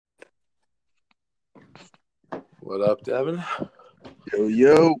What up, Devin? Yo,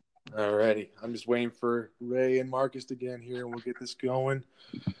 yo. Alrighty. I'm just waiting for Ray and Marcus to get in here, and we'll get this going.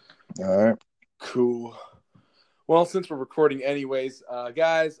 All right. Cool. Well, since we're recording anyways,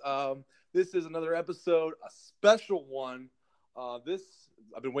 guys, this is another episode, a special one. I've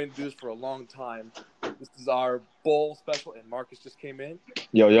been waiting to do this for a long time. This is our bowl special, and Marcus just came in.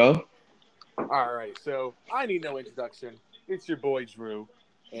 Yo, yo. All right, so I need no introduction. It's your boy, Drew.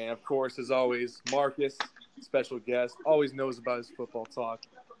 And, of course, as always, Marcus, special guest, always knows about his football talk.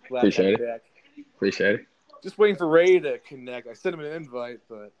 Glad to have him back. Appreciate it. Just waiting for Ray to connect. I sent him an invite,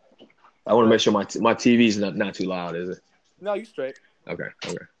 but I want to make sure my TV's not too loud, is it? No, you straight. Okay.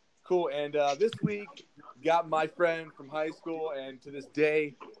 Cool. And this week, got my friend from high school, and to this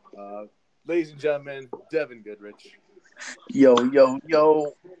day, ladies and gentlemen, Devin Goodrich. Yo, yo,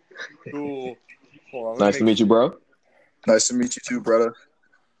 yo. Cool. Hold on, Nice to meet you, bro. Nice to meet you too, brother.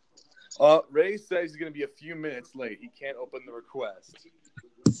 Ray says he's going to be a few minutes late. He can't open the request.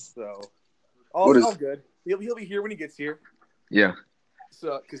 So, all good. He'll be here when he gets here. Yeah.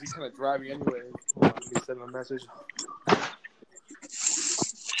 So, because he's kind of driving anyway. Let me send him a message.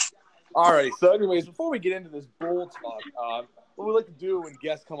 All right. So, anyways, before we get into this bowl talk, what we like to do when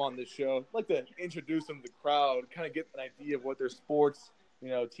guests come on this show, I'd like to introduce them to the crowd, kind of get an idea of what their sports,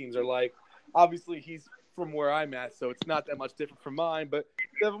 teams are like. Obviously, he's from where I'm at, so it's not that much different from mine. But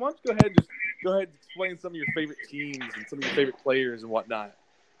Devin, why don't you go ahead and explain some of your favorite teams and some of your favorite players and whatnot.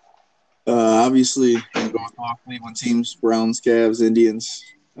 Obviously, I'm going with all Cleveland teams: Browns, Cavs, Indians.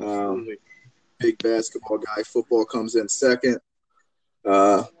 Big basketball guy. Football comes in second.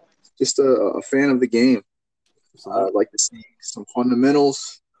 Just a fan of the game. I'd like to see some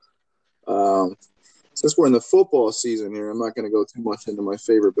fundamentals. Since we're in the football season here, I'm not going to go too much into my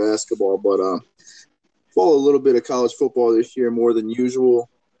favorite basketball, but follow a little bit of college football this year more than usual.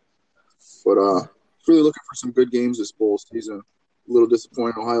 But really looking for some good games this bowl season. A little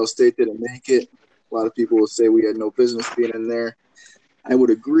disappointed Ohio State didn't make it. A lot of people will say we had no business being in there. I would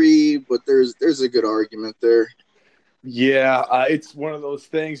agree, but there's a good argument there. Yeah, it's one of those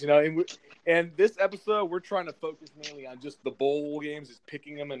things, and this episode, we're trying to focus mainly on just the bowl games, just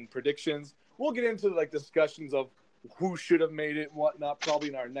picking them and predictions. We'll get into discussions of who should have made it and whatnot, probably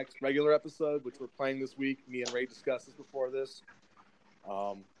in our next regular episode, which we're playing this week. Me and Ray discussed this before this.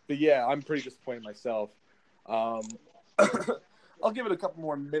 But yeah, I'm pretty disappointed myself. I'll give it a couple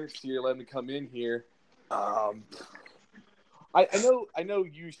more minutes here, let him come in here. I know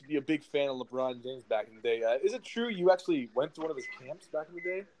you used to be a big fan of LeBron James back in the day. Is it true you actually went to one of his camps back in the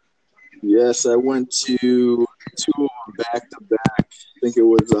day? Yes, I went to two of them back to back. I think it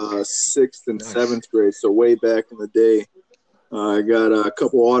was 6th and 7th grade, so way back in the day. I got a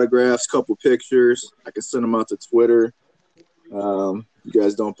couple autographs, couple pictures. I can send them out to Twitter. You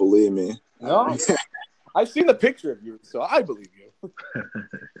guys don't believe me. No, I've seen the picture of you, so I believe you.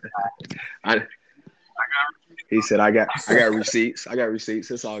 He said, "I got receipts. I got receipts.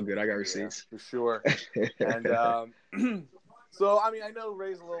 It's all good. I got receipts for sure." And so I know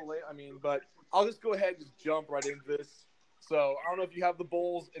Ray's a little late. But I'll just go ahead and just jump right into this. So I don't know if you have the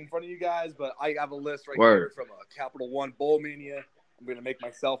bowls in front of you guys, but I have a list here from Capital One Bowl Mania. I'm gonna make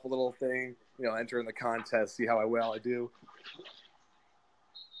myself a little thing, enter in the contest, see how well I do.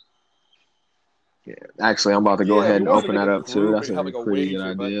 Yeah, actually, I'm about to go ahead and open that up too. That's a pretty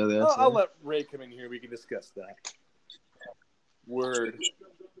good idea. I'll let Ray come in here. We can discuss that. Word.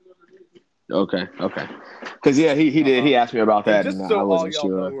 Okay. Because he did. He asked me about that, and I wasn't all y'all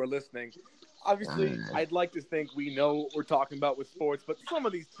sure. know who are listening, obviously, I'd like to think we know what we're talking about with sports, but some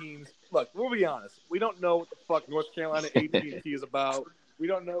of these teams, look, we'll be honest, we don't know what the fuck North Carolina AT&T is about. We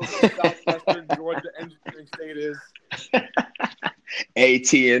don't know what Southwestern Georgia Engineering State is.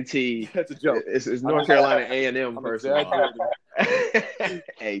 AT&T. That's a joke. It's North Carolina A&M, first of all.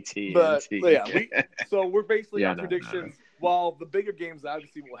 AT&T. But yeah, so we're basically on predictions. While the bigger games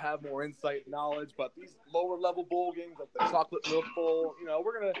obviously will have more insight and knowledge, but these lower level bowl games like the Chocolate Milk Bowl,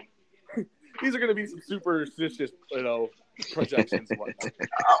 these are gonna be some superstitious, projections and whatnot.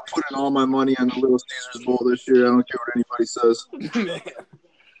 I'm putting all my money on the Little Caesars Bowl this year. I don't care what anybody says.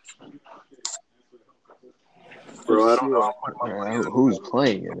 Bro, I don't know. Who's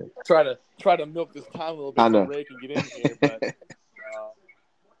playing in it? Try to milk this time a little bit so Ray can get in here, but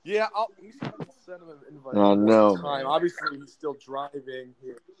yeah, let me send him an invite. Oh no! Time. Obviously, he's still driving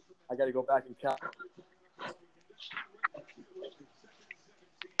here. I got to go back and count.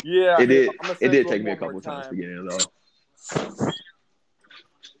 Yeah, it did take me a couple times to get in though.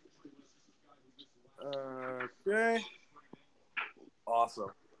 Okay.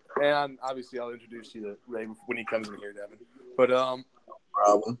 Awesome. And obviously, I'll introduce you to Ray when he comes in here, Devin. But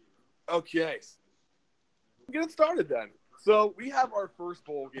problem. Okay. get it started then. So we have our first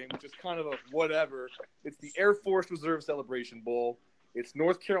bowl game, which is kind of a whatever. It's the Air Force Reserve Celebration Bowl. It's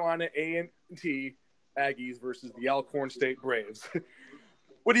North Carolina A&T Aggies versus the Alcorn State Braves.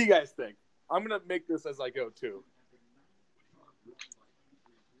 What do you guys think? I'm going to make this as I go, too.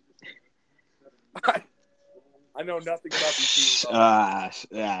 I know nothing about these teams.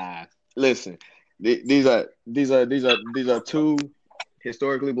 Listen, these are two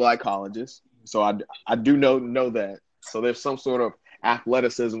historically black colleges, so I do know that. So there's some sort of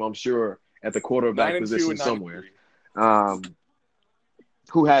athleticism, I'm sure, at the quarterback position somewhere.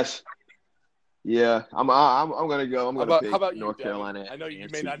 Who has? Yeah, I'm gonna go. I'm gonna pick North Carolina. I know you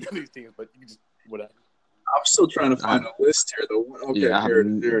may not know these teams, but you just whatever. I'm still trying to find a list here, though. Okay, yeah, here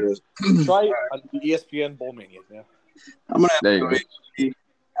it is. Try on the ESPN Bowl Mania. Yeah. I'm gonna have to go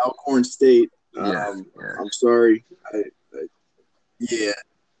Alcorn State. I'm sorry. Yeah.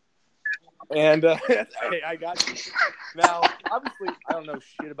 And hey, I got you. Now, obviously, I don't know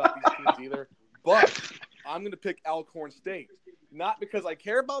shit about these teams either, but I'm gonna pick Alcorn State, not because I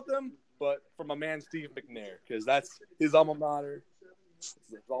care about them, but for my man Steve McNair, because that's his alma mater. It's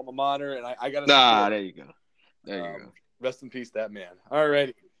his alma mater, and I got to. There you go. There you go. Rest in peace, that man.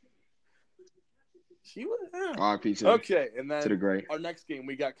 Alrighty. R.I.P. Okay, and then to the great. Our next game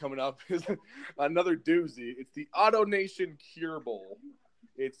we got coming up is another doozy. It's the Auto Nation Cure Bowl.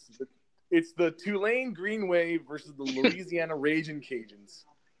 It's the Tulane Green Wave versus the Louisiana Raging Cajuns.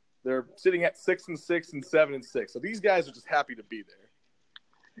 They're sitting at 6-6 and 7-6. So these guys are just happy to be there.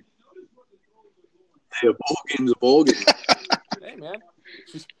 Hey, a bowl game's a bowl game. Hey, man.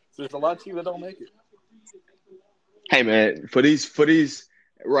 There's a lot of teams that don't make it. Hey, man, for these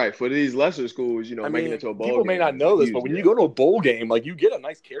lesser schools, making it to a bowl game. People may not know this, but when you go to a bowl game, like, you get a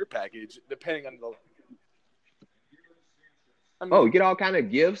nice care package depending on the. You get all kind of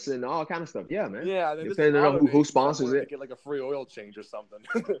gifts and all kind of stuff. Yeah, man. Yeah, depending on who sponsors it. Get like a free oil change or something.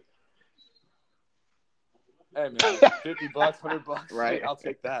 Hey, man, $50, $100, right? Hey, I'll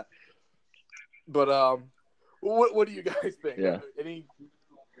take that. But what do you guys think? Yeah. I'm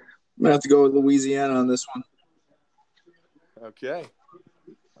gonna have to go with Louisiana on this one. Okay.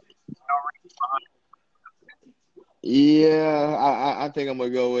 Yeah, I think I'm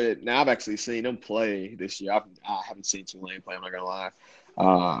gonna go with it. Now I've actually seen them play this year. I haven't seen Tulane play. I'm not gonna lie.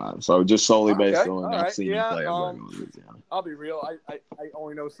 So just solely based on I've seen them play. I'm gonna go with Louisiana. I'll be real. I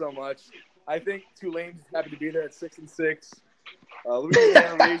only know so much. I think Tulane's happy to be there at 6-6.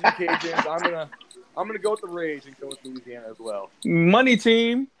 Louisiana Raging Cajuns. I'm gonna go with the Rage and go with Louisiana as well. Money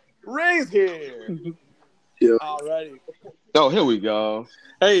team. Ray's here. Yeah. Alrighty. Oh, here we go.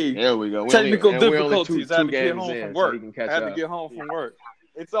 Hey, here we go. Technical difficulties. I had to get home from work.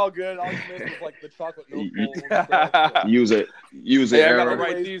 It's all good. All you missed was like the chocolate milk bowl and stuff. Use it. Hey, I gotta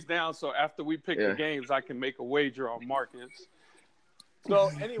write these down so after we pick the games, I can make a wager on Marcus.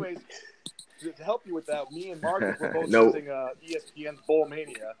 So, anyways, to help you with that, me and Marcus were both using ESPN's Bowl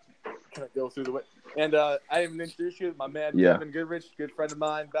Mania. Kind of go through the way. And I haven't introduced you to my man Devin Goodrich, good friend of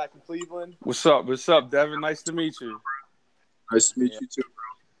mine back in Cleveland. What's up, Devin? Nice to meet you. Nice to meet you too, bro.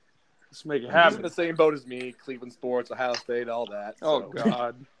 Let's make it happen. He's in the same boat as me, Cleveland sports, Ohio State, all that. Oh,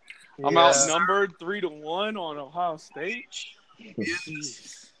 God. I'm outnumbered 3-1 on Ohio State.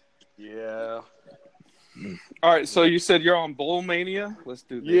 Yeah. All right, so you said you're on Bowl Mania? Let's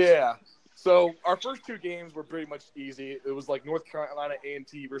do this. Yeah. So our first two games were pretty much easy. It was like North Carolina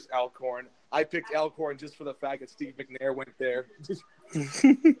A&T versus Alcorn. I picked Alcorn just for the fact that Steve McNair went there.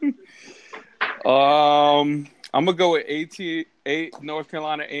 I'm gonna go with North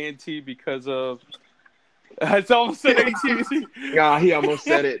Carolina A&T because of. I almost said AT. Yeah, he almost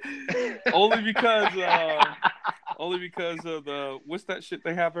said it. only because of the what's that shit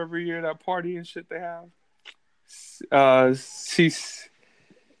they have every year? That party and shit they have. Idea.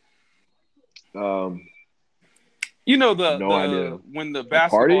 When the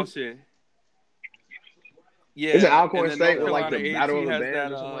basketball shit. Yeah, is it Alcorn State with like the Battle of the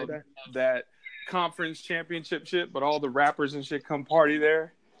Bands or something like that? That conference championship shit, but all the rappers and shit come party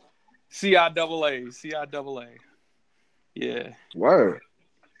there. CIAA. Yeah. Word.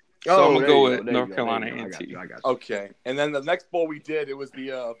 So I'm gonna go with North Carolina A&T. I got you. Okay, and then the next bowl we did, it was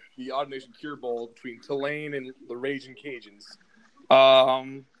the Auto Nation Cure Bowl between Tulane and the Raging Cajuns.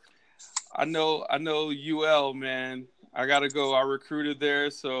 I know UL, man. I gotta go. I recruited there,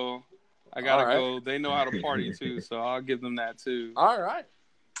 so I gotta go. They know how to party too, so I'll give them that too. All right.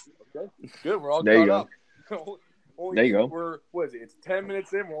 Okay. Good. We're all there caught up. There you go. What is it? It's 10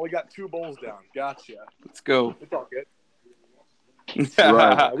 minutes in. We only got 2 bowls down. Gotcha. Let's go. It's all good.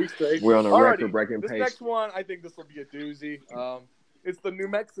 Right. We're on a record-breaking pace. This next one, I think this will be a doozy. It's the New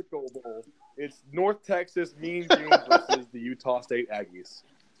Mexico Bowl. It's North Texas Mean Green versus the Utah State Aggies.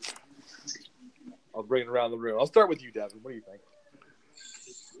 I'll bring it around the room. I'll start with you, Devin. What do you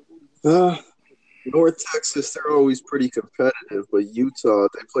think? North Texas, they're always pretty competitive, but Utah,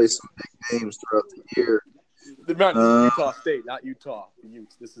 they play some big names throughout the year. Utah State, not Utah. The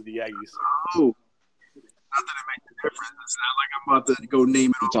Utes. This is the Aggies. Oh, not that it makes a difference. It's not like I'm about to go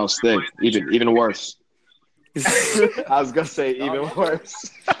name it. Utah State, even worse. I was gonna say even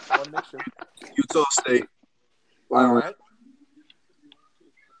worse. Utah State. All right.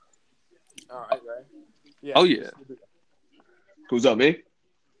 Right. Yeah. Oh yeah. Who's up, me?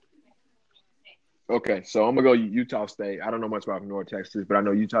 Okay, so I'm gonna go Utah State. I don't know much about North Texas, but I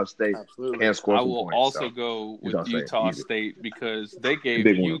know Utah State can score some points. I will also go with Utah State because they gave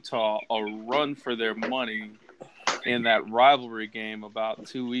Utah a run for their money in that rivalry game about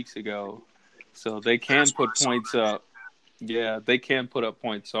 2 weeks ago. So they can put points up. Yeah, they can put up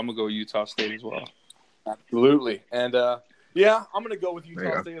points. So I'm going to go Utah State as well. Absolutely. And, yeah, I'm going to go with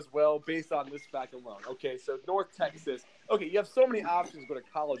Utah State as well based on this fact alone. Okay, so North Texas. Okay, you have so many options to go to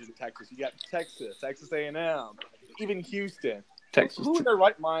college in Texas. You got Texas A&M, even Houston. Texas. Who in their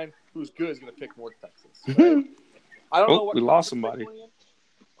right mind who's good is going to pick North Texas? Right? I don't know what we lost somebody.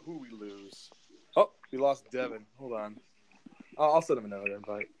 Who we lose? Oh, we lost Devin. Hold on. I'll send him another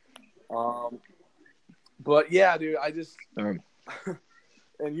invite. But yeah, dude, I just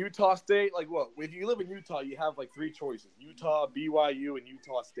and Utah State, like what? If you live in Utah, you have like three choices: Utah, BYU, and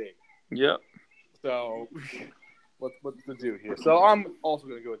Utah State. Yep. So what's to do here? So I'm also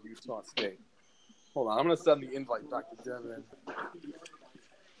gonna go with Utah State. Hold on, I'm gonna send the invite back to Devin.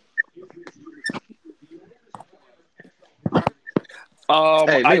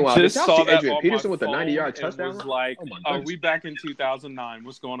 Meanwhile, I just saw that Adrian Peterson with a 90-yard touchdown. Was like, are we back in 2009?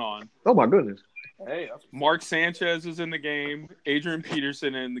 What's going on? Oh my goodness! Hey, Mark Sanchez is in the game. Adrian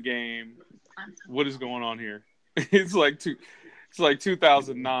Peterson in the game. What is going on here? It's like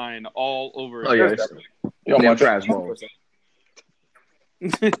 2009 all over. Oh yeah, damn trash ball.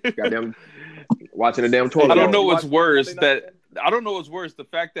 Goddamn, watching the damn toilet. I don't know what's worse the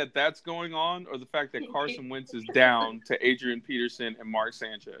fact that that's going on, or the fact that Carson Wentz is down to Adrian Peterson and Mark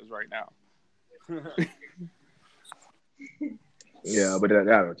Sanchez right now. Yeah, but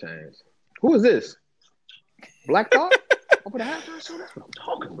that'll change. Who is this? Black Thought? Over the halftime show? That's what I'm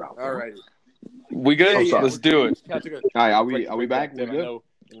talking about. All right. We good? Yeah. Let's do it. All right, are we back? I know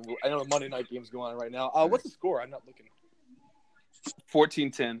the Monday night game's going on right now. What's the score? I'm not looking.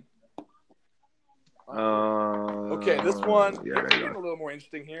 14-10. Okay, this one is a little more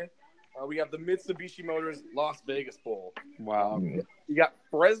interesting here. We have the Mitsubishi Motors Las Vegas Bowl. Wow. You got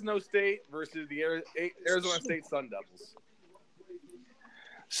Fresno State versus the Arizona State Sun Devils.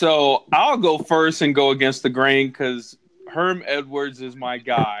 So I'll go first and go against the grain because Herm Edwards is my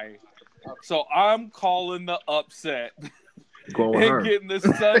guy. So I'm calling the upset and getting the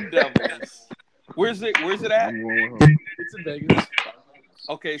Sun Devils. Where's it at? It's in Vegas.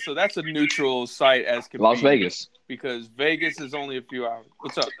 Okay, so that's a neutral site as can Las be, Vegas, because Vegas is only a few hours.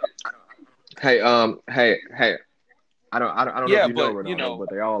 What's up? Hey. I don't know if you know, but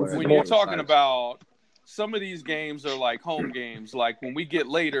they all are. When you're talking about some of these games are like home games, like when we get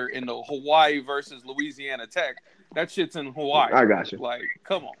later in the Hawaii versus Louisiana Tech, that shit's in Hawaii. I got you. Like,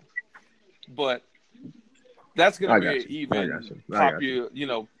 come on. But that's gonna be an even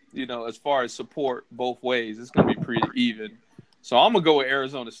you know, as far as support both ways, it's gonna be pretty even. So I'm gonna go with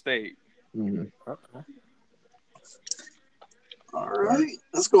Arizona State. Mm-hmm. Okay. All right,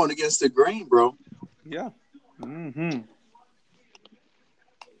 that's going against the grain, bro. Yeah. Mm-hmm.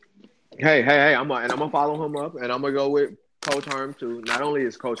 Hey, I'm gonna follow him up, and I'm gonna go with Coach Herm too. Not only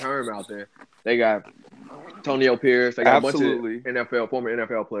is Coach Herm out there, they got Tonio Pierce, they got a bunch of former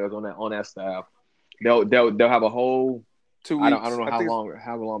NFL players on that staff. They'll have a whole 2 weeks. I don't know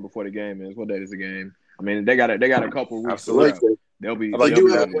how long before the game is. What date is the game? I mean, they got a couple weeks. Absolutely. They'll be. They do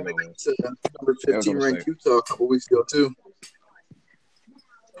have one against number 15 ranked Utah a couple weeks ago too.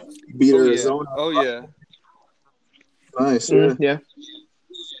 Beat Arizona. Oh yeah. Nice.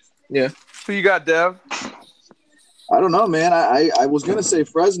 Yeah. Who you got, Dev? I don't know, man. I was gonna say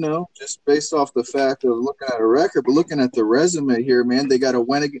Fresno just based off the fact of looking at a record, but looking at the resume here, man, they got a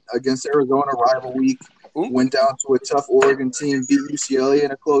win against Arizona rival week. Went down to a tough Oregon team, beat UCLA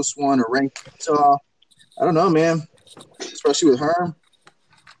in a close one, a ranked Utah. I don't know, man. Especially with Herm.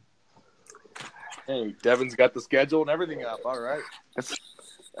 Hey, Devin's got the schedule and everything up. All right.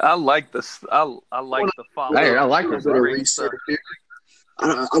 I like this. I like the follow. Hey, I like this. I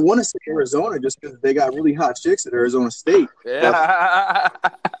want to say Arizona just because they got really hot chicks at Arizona State. Yeah,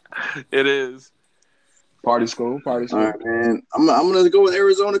 it is. Party school. All right, man. I'm gonna go with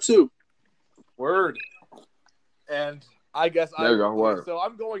Arizona too. Word. And I guess There you go. Word. So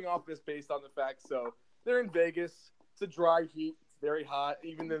I'm going off this based on the fact. So they're in Vegas. It's a dry heat. It's very hot,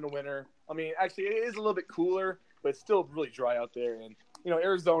 even in the winter. I mean, actually, it is a little bit cooler, but it's still really dry out there. And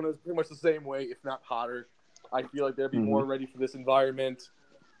Arizona is pretty much the same way, if not hotter. I feel like they'll be more ready for this environment.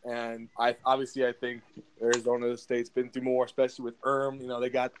 And I think Arizona State's been through more, especially with they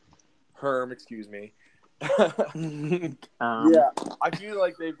got Herm, excuse me. Yeah, I feel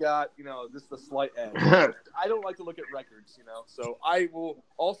like they've got, just a slight edge. I don't like to look at records, so I will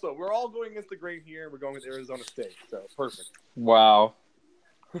also, we're all going against the grain here. We're going with Arizona State, so perfect. Wow.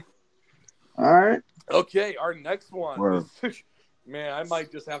 All right. Okay, our next one. Man, I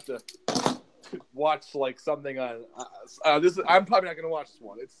might just have to watch like something on this. I'm probably not going to watch this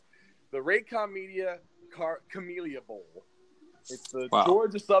one. It's the Raycom Media Camellia Bowl. It's the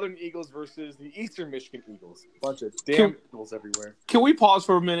Georgia Southern Eagles versus the Eastern Michigan Eagles. Bunch of damn Eagles everywhere. Can we pause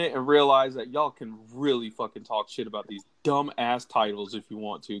for a minute and realize that y'all can really fucking talk shit about these dumb ass titles if you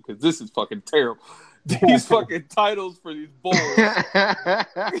want to, because this is fucking terrible. These fucking titles for these bowls.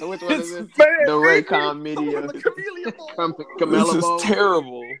 Which one is it? The Raycom Media Camellia Bowl. This is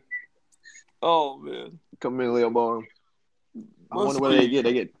terrible. Oh man, Camellia Bowl. I wonder what they get.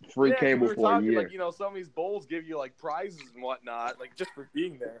 They get free cable for a year. Like, some of these bowls give you like prizes and whatnot, like just for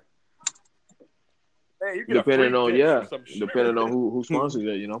being there. Hey, you get depending on who sponsors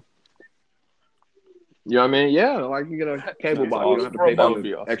it, You know what I mean? Yeah, like you get a cable box. You don't have to pay for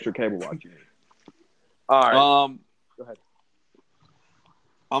the extra cable box. All right. Go ahead.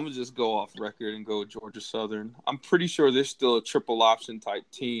 I'm gonna just go off record and go Georgia Southern. I'm pretty sure they're still a triple option type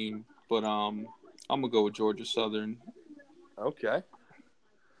team, but I'm gonna go with Georgia Southern. Okay.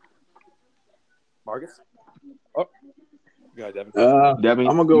 Marcus? Oh. Go ahead, Devin.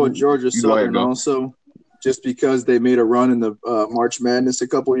 I'm going to go with Georgia Southern also, just because they made a run in the March Madness a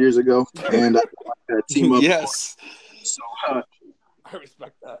couple years ago. And I like that team up. Yes. So, I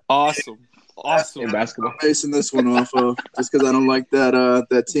respect that. Awesome. In basketball. I'm basing this one off of, just because I don't like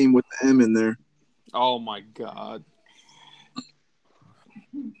that team with the M in there. Oh, my God.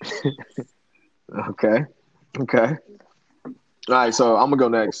 Okay. All right, so I'm gonna go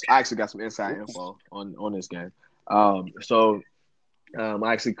next. I actually got some inside info on this game. I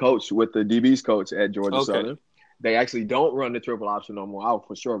actually coach with the DBs coach at Georgia Southern. They actually don't run the triple option no more. I'll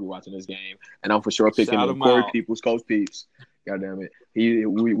for sure be watching this game, and I'm for sure picking Corey Peoples, Coach Peeps. God damn it,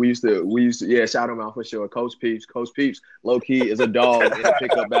 we used to shout him out for sure. Coach Peeps, low key is a dog in a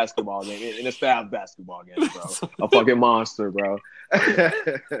pickup basketball game, in a staff basketball game, bro. A fucking monster, bro.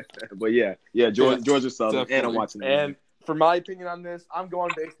 But yeah, Georgia Southern, and I'm watching. And for my opinion on this, I'm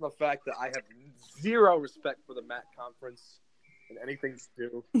going based on the fact that I have zero respect for the MAC conference and anything to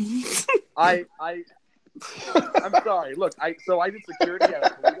do. I'm sorry. Look, I did security at a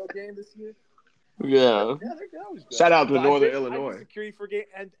Toledo game this year. Yeah. They're always good. Shout out to Northern Illinois. I did security for a game,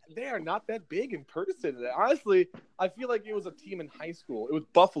 and they are not that big in person. Honestly, I feel like it was a team in high school. It was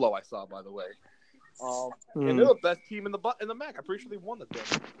Buffalo, I saw, by the way. And they're the best team in the MAC. I'm pretty sure they won the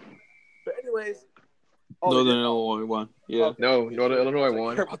thing. But anyways. Northern Illinois won. Yeah. Okay. No, Northern Illinois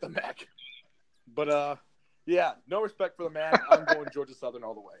won. I care about the MAC. But, no respect for the MAC. I'm going Georgia Southern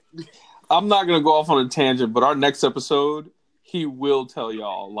all the way. I'm not going to go off on a tangent, but our next episode, he will tell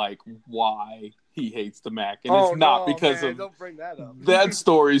y'all, like, why he hates the MAC. And it's not because of... Don't bring that up. That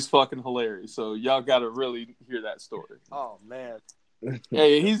story's fucking hilarious. So y'all got to really hear that story. Oh, man.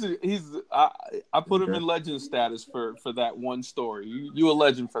 Hey, I put him in legend status for that one story. You a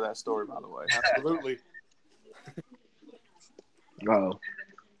legend for that story, by the way. Absolutely. Oh.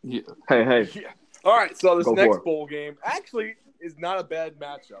 Yeah. Hey. Yeah. All right, so this next bowl game actually is not a bad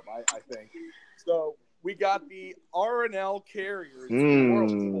matchup, I think. So we got the R+L Carriers World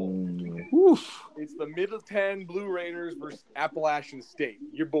Bowl. Oof. It's the Middle 10 Blue Raiders versus Appalachian State.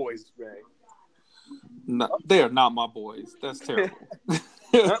 Your boys, Ray. No, they are not my boys. That's terrible.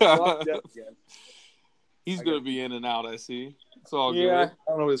 He's going to be in and out, I see. It's all good. I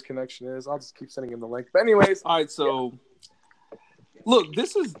don't know what his connection is. I'll just keep sending him the link. But anyways. All right, so look,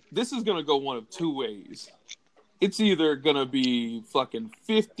 this is going to go one of two ways. It's either going to be fucking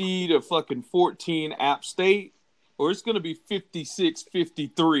 50 to fucking 14 App State, or it's going to be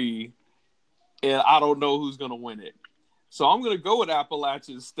 56-53, and I don't know who's going to win it. So I'm going to go with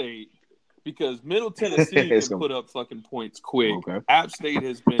Appalachian State because Middle Tennessee can put up fucking points quick. Okay. App State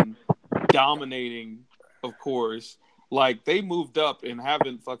has been dominating, of course. Like, they moved up and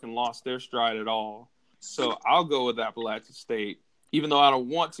haven't fucking lost their stride at all. So I'll go with Appalachian State, even though I don't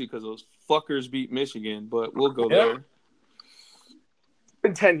want to because those fuckers beat Michigan, but we'll go there. It's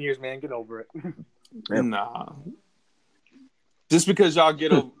been 10 years, man. Get over it. Nah. Just because y'all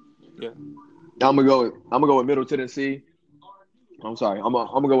get over. Yeah. I'm gonna go with Middle Tennessee. I'm sorry. I'm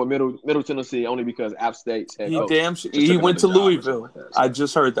gonna go with Middle Tennessee only because App State's head coach. He went to Louisville. Like that, so. I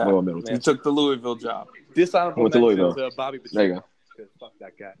just heard that. He took the Louisville job. Dishonorable mention to Bobby Petrino. There you go. Fuck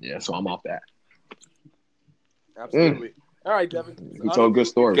that guy. Yeah, so I'm off that. Absolutely. All right, Devin. You told a good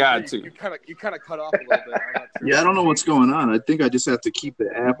story. You kind of cut off a little bit. Yeah, I don't know what's going on. I think I just have to keep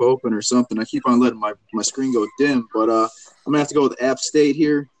the app open or something. I keep on letting my screen go dim, but I'm gonna have to go with App State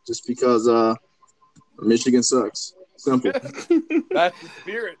here, just because Michigan sucks. Simple. That's the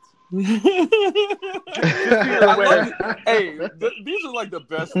spirit. Hey, these are like the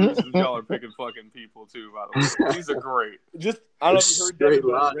best reasons y'all are picking fucking people too. By the way, these are great. I don't know if you heard Devin,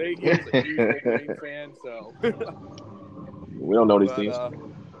 but Ray is a huge Wolverine fan, so. We don't know these teams.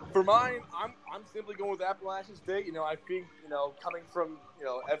 For mine, I'm simply going with Appalachian State. I think coming from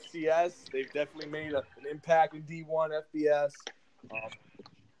FCS, they've definitely made an impact in D1 FBS.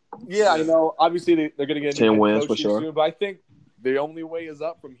 Obviously they're going to get 10 wins for sure. Soon, but I think the only way is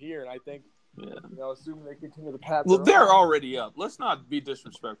up from here, and I think assuming they continue the path. Well, they're already up. Let's not be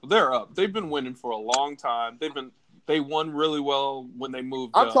disrespectful. They're up. They've been winning for a long time. They won really well when they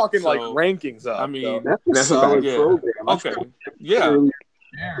moved up. I'm talking like rankings up. I mean, that's a solid program. Okay. Yeah.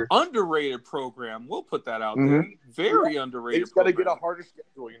 Underrated program. We'll put that out there. Very underrated. They've got to get a harder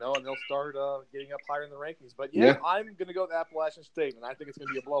schedule, and they'll start getting up higher in the rankings. But I'm going to go with Appalachian State, and I think it's going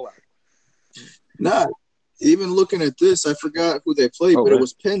to be a blowout. Nah, even looking at this, I forgot who they played, but it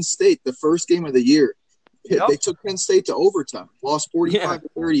was Penn State, the first game of the year. Yep. They took Penn State to overtime, lost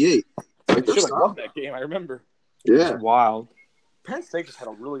 45-38. I should have won that game. I remember. Yeah, it's wild. Penn State just had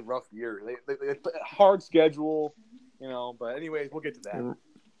a really rough year. They hard schedule, But anyways, we'll get to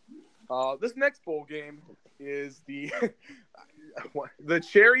that. This next bowl game is the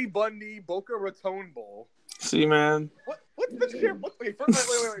Cherry Bundy Boca Raton Bowl. See, man. What's the Cherry? Wait,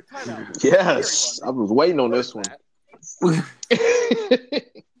 time out. Yes, I was waiting on this one.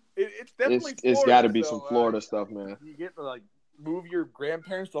 It's definitely it's got to be some Florida stuff, man. You get to move your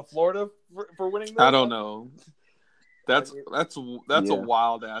grandparents to Florida for winning this? I don't know. That's a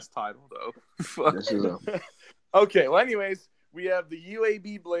wild ass title though. Okay, well anyways, we have the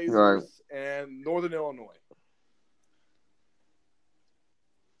UAB Blazers and Northern Illinois.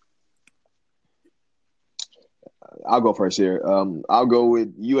 I'll go first here. I'll go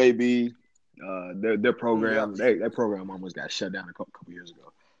with UAB. Their program, their program almost got shut down a couple years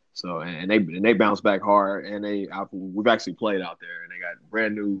ago. So and they bounced back hard, and we've actually played out there, and they got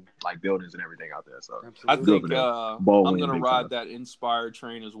brand new buildings and everything out there. So I think I'm gonna ride that Inspire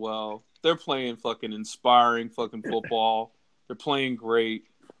train as well. They're playing fucking inspiring fucking football. They're playing great.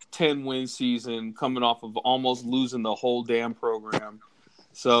 10-win season, coming off of almost losing the whole damn program.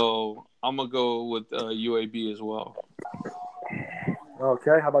 So I'm gonna go with UAB as well.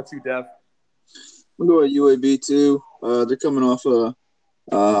 Okay, how about you, Dev? I'm gonna go with UAB too. They're coming off a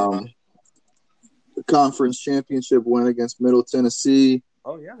the conference championship win against Middle Tennessee.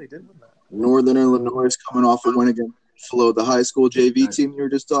 Oh yeah, they did win that. Northern Illinois is coming off a win against Buffalo, the high school JV team you were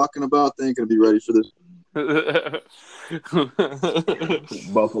just talking about. They ain't gonna be ready for this.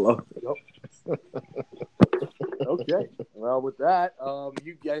 Buffalo. Yep. Okay. Well, with that,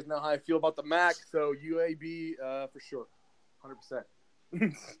 you guys know how I feel about the MAC, so UAB for sure, 100%.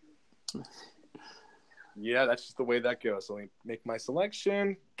 Yeah, that's just the way that goes. So let me make my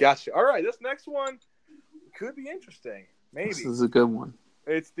selection. Gotcha. All right, this next one could be interesting. Maybe. This is a good one.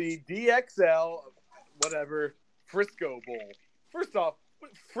 It's the DXL, Frisco Bowl. First off,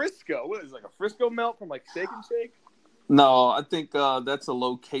 Frisco. What is it, like a Frisco melt from Steak and Shake? No, I think that's a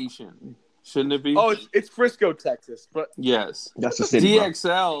location. Shouldn't it be? Oh, it's Frisco, Texas. But yes, that's a city.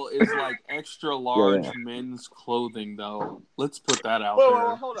 DXL is extra large men's clothing, though. Let's put that out there.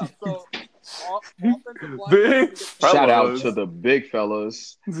 Well, hold up. So, big shout out to the big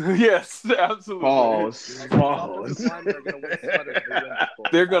fellas. Yes, absolutely. Pause.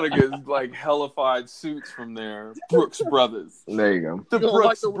 They're gonna get hellified suits from there. Brooks Brothers. There you go. The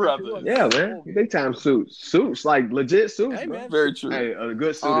Brooks Brothers. Yeah, man. Big time suits. Suits, legit suits. Hey, man. Very true. Hey, a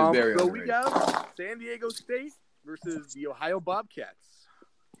good suit is very So underrated. we got San Diego State versus the Ohio Bobcats.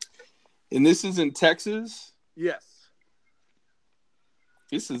 And this is in Texas? Yes.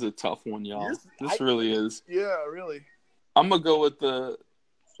 This is a tough one, y'all. This really is. Yeah, really. I'm gonna go with the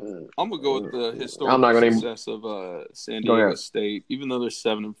historical success of San Diego State. Even though they're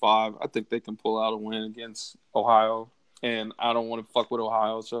 7-5, I think they can pull out a win against Ohio. And I don't want to fuck with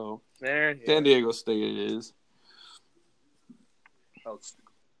Ohio, so San Diego State it is. Oh.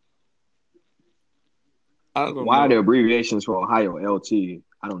 I don't know. Why are the abbreviations for Ohio LT?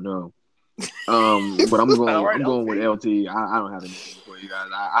 I don't know. But I'm going. All right, I'm going with LT. LT. I don't have anything for you guys.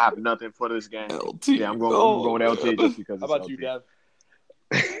 I have nothing for this game. LT. Yeah, I'm going with LT just because. How about you, Dev?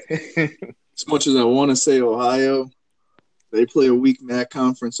 As much as I want to say Ohio, they play a weak MAC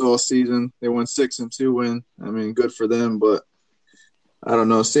conference all season. They went 6-2 win. I mean, good for them, but I don't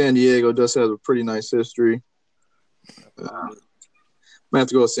know. San Diego does have a pretty nice history. I have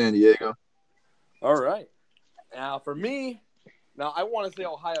to go with San Diego. All right. Now, for me, I want to say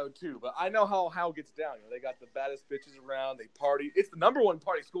Ohio too, but I know how Ohio gets down. They got the baddest bitches around. They party. It's the number one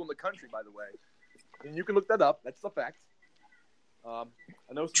party school in the country, by the way. And you can look that up. That's a fact. I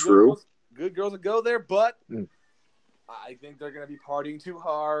know some good girls that go there, but I think they're going to be partying too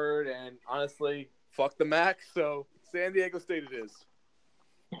hard. And honestly, fuck the MAC. So San Diego State it is.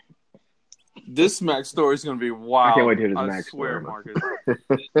 This MAC story is going to be wild. I can't wait to hear this I MAC swear, story.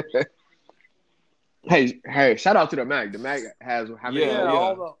 Marcus. Hey! Shout out to the MAC. The MAC has how many?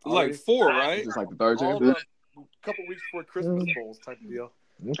 All like 4, right? It's like the third team. A couple weeks before Christmas bowls type of deal.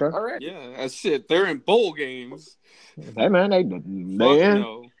 Okay. All right. Yeah, that's shit. They're in bowl games. Hey man, they Fuck in.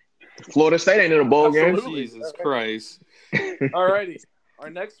 no. Florida State ain't in a bowl game. Absolutely. Jesus Christ. All righty. Our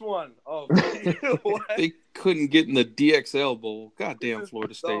next one. Oh, they couldn't get in the DXL bowl. Goddamn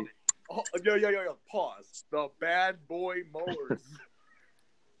Florida State. Yo. Pause. The bad boy mowers.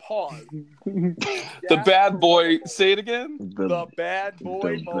 Pause. The bad boy. Say it again. The bad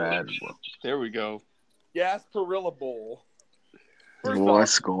boy mowers. There we go. Gasparilla Bowl.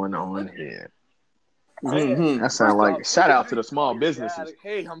 What's going on here? Mm-hmm. That sounds like shout out to the small businesses.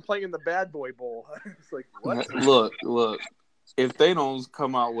 Hey, I'm playing in the bad boy bowl. It's like what? Look. If they don't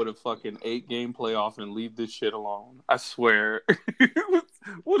come out with a fucking 8-game playoff and leave this shit alone, I swear.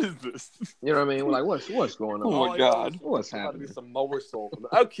 What is this? You know what I mean? Like what's going on? Oh my God. What's happening? happening? Be some mower soul.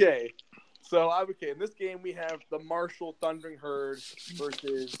 Okay. So in this game we have the Marshall Thundering Herd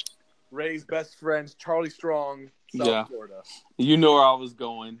versus Ray's best friends, Charlie Strong, South Florida. You know where I was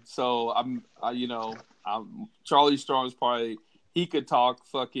going. So Charlie Strong's probably he could talk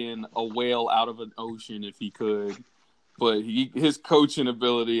fucking a whale out of an ocean if he could. But his coaching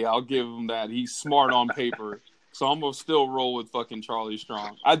ability, I'll give him that. He's smart on paper. So I'm gonna still roll with fucking Charlie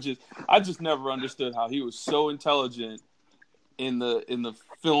Strong. I just never understood how he was so intelligent in the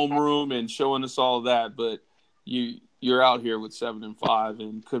film room and showing us all that. But you're out here with 7-5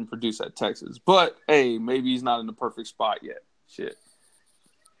 and couldn't produce at Texas. But hey, maybe he's not in the perfect spot yet. Shit.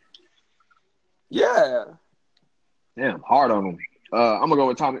 Yeah. Damn, hard on him. I'm gonna go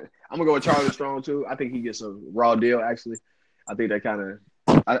with Tommy. I'm gonna go with Charlie Strong too. I think he gets a raw deal. Actually, I think that kind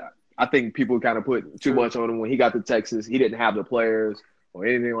of. I think people kind of put too much on him when he got to Texas. He didn't have the players or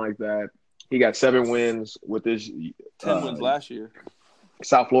anything like that. He got 7 wins with this 10 wins last year.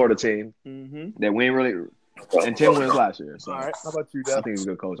 South Florida team that we ain't really and 10 wins last year. So all right, how about you, Dad? I think he's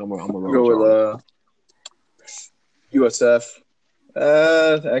a good coach. I'm gonna go with USF.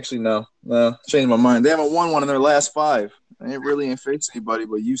 Actually, no. Changed my mind. They haven't won one in their last 5. They ain't faced anybody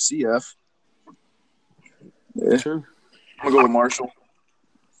but UCF. Yeah. True. I'm gonna go with Marshall.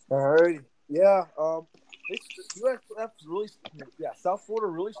 All right. Yeah. USF really. Yeah. South Florida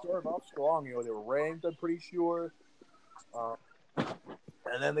really started off strong. They were ranked. I'm pretty sure.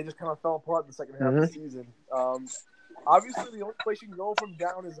 And then they just kind of fell apart in the second half of the season. Obviously, the only place you can go from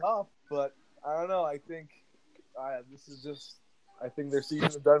down is up. But I don't know. I think this is just. I think their season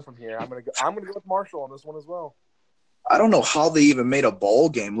is done from here. I'm gonna go with Marshall on this one as well. I don't know how they even made a bowl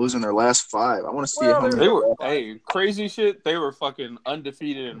game losing their last 5. I want to see how they were. Hey, crazy shit. They were fucking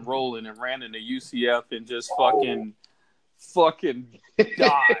undefeated and rolling and ran into UCF and just fucking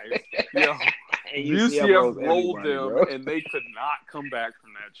dive. UCF rolled them and they could not come back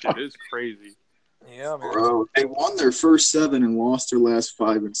from that shit. It's crazy. Yeah, man. Bro, they won their first 7 and lost their last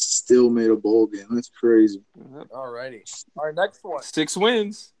 5 and still made a bowl game. That's crazy. All righty. All right, next one. 6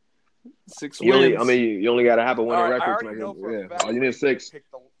 wins. 6 you wins. You only got to have a winning record. I already know for a fact you need 6. Pick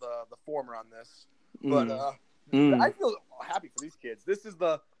the former on this, but I feel happy for these kids. This is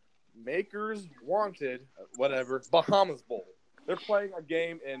the Makers Wanted, Bahamas Bowl. They're playing a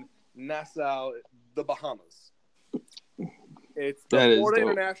game in Nassau, the Bahamas. It's the Florida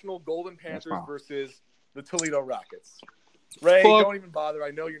International Golden Panthers versus the Toledo Rockets. Ray, don't even bother.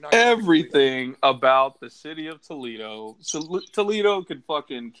 I know you're not. Everything about the city of Toledo. Toledo can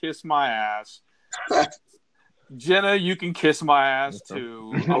fucking kiss my ass. Jenna, you can kiss my ass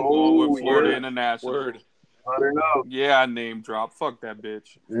too. I'm going with Florida International. Word. I don't know. Yeah, I name drop. Fuck that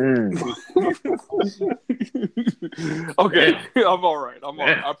bitch. Okay, I'm all right.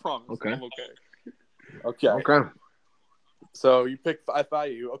 I promise. Okay. I'm okay. Okay. So you picked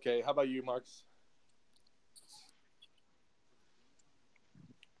FIU. Okay, how about you, Marks?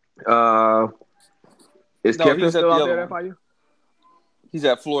 Is No, Kiffin he's at still the out other there at one. FIU? He's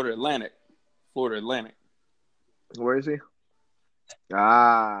at Florida Atlantic. Florida Atlantic. Where is he? FAU.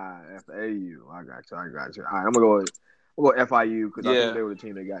 I got you. All right, I'm gonna go FIU because I think they were the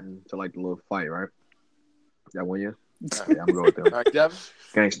team that got into like the little fight, right? That 1 year. Yeah, I'm gonna go with them. All right, Devin.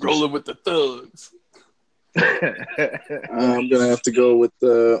 Gangsters. Rolling with the thugs. I'm gonna have to go with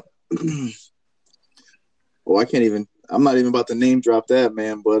the. I can't even. I'm not even about to name drop that,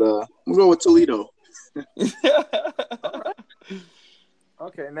 man. But I'm gonna go with Toledo.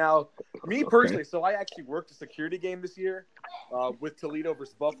 Okay, now me personally, so I actually worked a security game this year with Toledo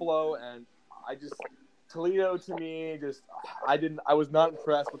versus Buffalo, and Toledo to me I was not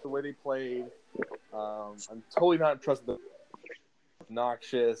impressed with the way they played. I'm totally not impressed with the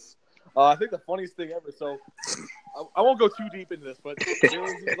obnoxious. I think the funniest thing ever. So I won't go too deep into this, but there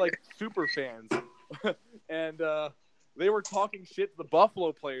was these like super fans, and they were talking shit to the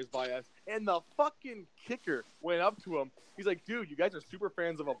Buffalo players by us, and the fucking kicker went up to him. He's like, "Dude, you guys are super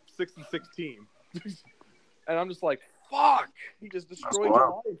fans of a 6-6 team," and I'm just like, "Fuck!" He just destroyed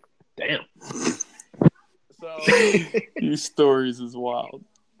your life. Damn. So these stories is wild.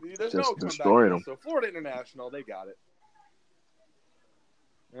 There's Just no coming destroying back. them. So Florida International, they got it.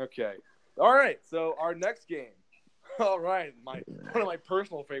 Okay. All right. So our next game. All right, one of my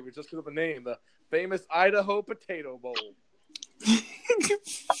personal favorites, just because of the name, the famous Idaho Potato Bowl.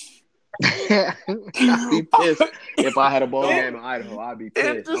 I'd be pissed if I had a bowl game in Idaho. I'd be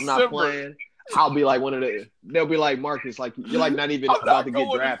pissed. I'm not playing. I'll be like one of the. They'll be like, Marcus, like you're like not even about to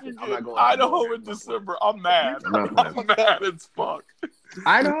get drafted. I'm not going. Idaho in December. I'm mad. I'm mad as fuck.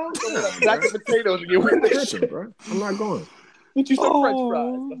 Idaho, Sack of potatoes and you win this shit, bro. I'm not going. Get you some French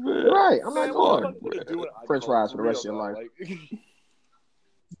fries. Man. Right, I'm not going. French fries for the rest of your life. Like,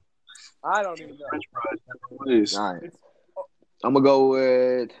 I don't even know. French fries. All right. I'm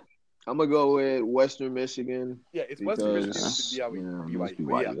gonna go with Western Michigan. Yeah, it's Western Michigan.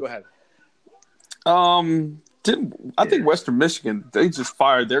 BYU. Yeah, go ahead. I think Western Michigan, they just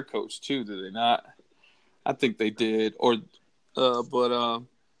fired their coach too, did they not? I think they did. I'm gonna go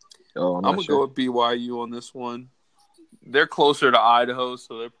with BYU on this one. They're closer to Idaho,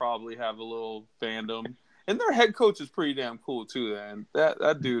 so they probably have a little fandom. And their head coach is pretty damn cool too, man.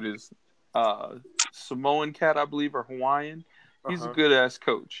 That dude is Samoan cat, I believe, or Hawaiian. He's a good ass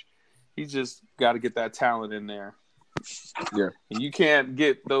coach. He just got to get that talent in there. Yeah. And you can't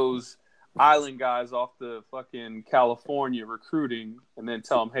get those island guys off the fucking California recruiting and then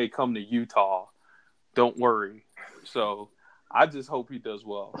tell them, hey, come to Utah. Don't worry. So I just hope he does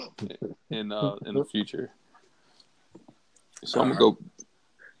well in the future. So I'm going to go.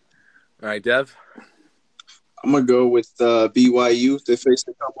 All right, Dev. I'm going to go with BYU. They faced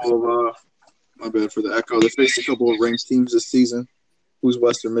a couple of my bad for the echo. They faced a couple of ranked teams this season. Who's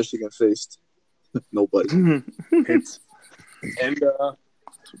Western Michigan faced? Nobody.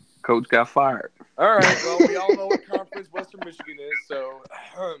 Coach got fired. All right. Well, we all know what conference Western Michigan is. So,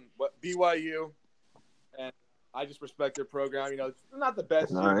 BYU, and I just respect their program. You know, it's not the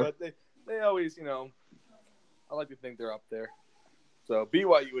best year, but they always, you know, I like to think they're up there. So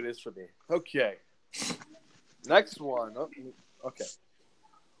BYU it is for me. Okay. Next one. Okay.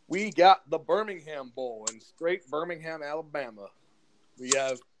 We got the Birmingham Bowl in straight Birmingham, Alabama. We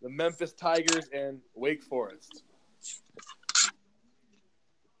have the Memphis Tigers and Wake Forest.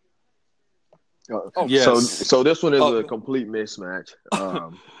 Yes. So this one is a complete mismatch.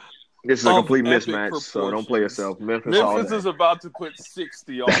 This is a complete mismatch, so don't play yourself. Memphis is about to put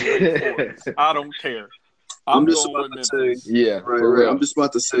 60 on Wake Forest. I don't care. I'm just going with Memphis. Right. I'm just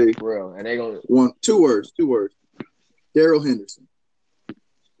about to say, real, and they gonna two words. Darrell Henderson.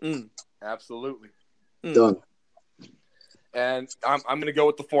 Absolutely. Done. And I'm going to go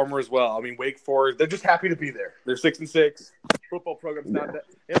with the former as well. I mean, Wake Forest, they're just happy to be there. They're 6-6. Football program's not that.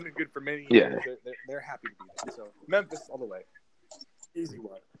 It hasn't been good for many years. They're happy to be there. So Memphis all the way. Easy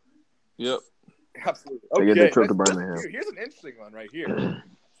one. Yep. Absolutely. Okay. They get their trip to Birmingham. Here's an interesting one right here.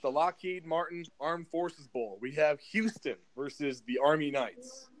 It's the Lockheed Martin Armed Forces Bowl. We have Houston versus the Army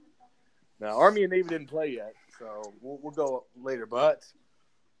Knights. Now, Army and Navy didn't play yet, so we'll go later. But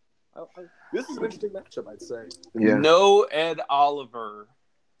this is an interesting matchup, I'd say. Yeah. No Ed Oliver,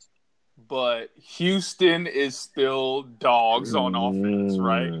 but Houston is still dogs on offense,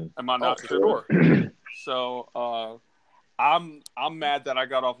 right? Am I not sure? So I'm mad that I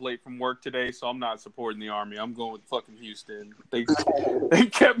got off late from work today, so I'm not supporting the Army. I'm going with fucking Houston. They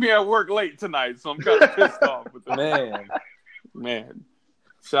kept me at work late tonight, so I'm kind of pissed off with them. Man.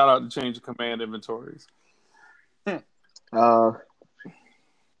 Shout out to Change of Command Inventories. Armed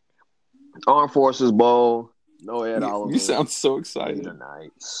Forces Bowl. No Ed Oliver. You sound so excited. The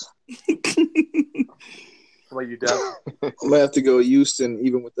Knights. How about you, Deb? I'm gonna have to go Houston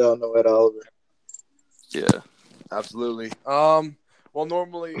even without no Ed Oliver. Yeah, absolutely. Well,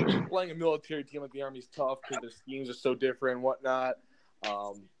 normally playing a military team like the Army is tough because their schemes are so different and whatnot.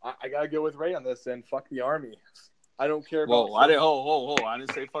 I gotta go with Ray on this and fuck the Army. I don't care about. Whoa, I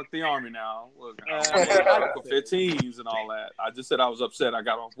didn't say fuck the Army now. Look, I for 15s and all that. I just said I was upset. I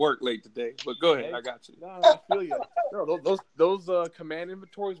got off work late today. But go ahead, I got you. No, I feel you. No, those command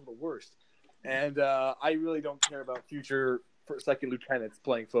inventories were the worst, and I really don't care about future second lieutenants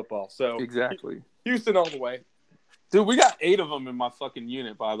playing football. So exactly, Houston all the way. Dude, we got 8 of them in my fucking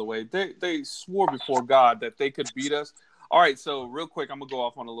unit. By the way, they swore before God that they could beat us. All right, so real quick, I'm gonna go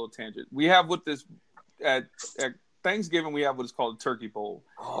off on a little tangent. We have with this at Thanksgiving, we have what is called a Turkey Bowl,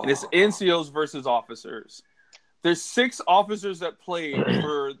 and it's NCOs versus officers. There's 6 officers that played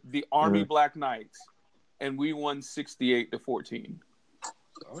for the Army Black Knights, and we won 68-14.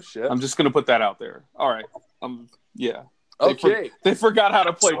 Oh shit! I'm just gonna put that out there. All right, yeah. Okay. They forgot how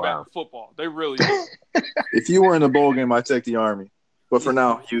to play football. They really did. If you were in the bowl game, I'd take the Army, but for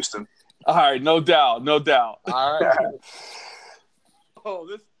now, Houston. All right, no doubt. All right. Oh,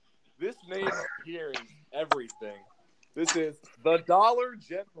 this name here is everything. This is the Dollar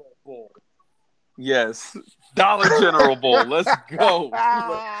General Bowl. Yes, Dollar General Bowl. Let's go.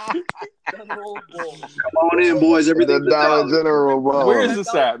 General Bowl. Come on in, boys. Everything the Dollar General Bowl. Where is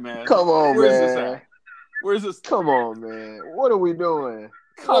this at, man? Come on, Where's man. This at? Where's this? Come on, man. What are we doing?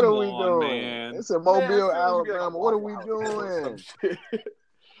 What are we doing? Man. It's in Mobile, Alabama. What are we doing?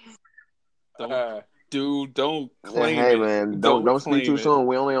 Don't claim hey, it. man, don't speak too soon.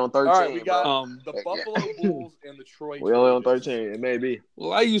 We only on 13. All right, we got the Buffalo Bulls and the Troy. We only on 13. It may be.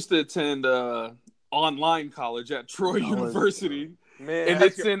 Well, I used to attend online college at Troy University, man, and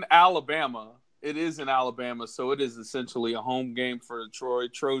it's in Alabama. It is in Alabama, so it is essentially a home game for the Troy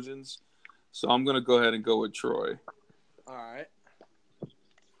Trojans. So I'm gonna go ahead and go with Troy. All right.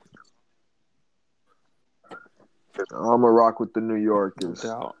 I'm gonna rock with the New Yorkers. No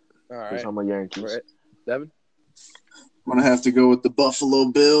doubt. All right. I'm a Yankees. Right. Devin? I'm gonna have to go with the Buffalo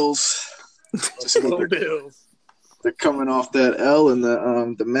Bills. Buffalo Bills. They're coming off that L in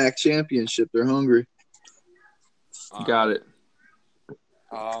the MAC championship. They're hungry. Got it.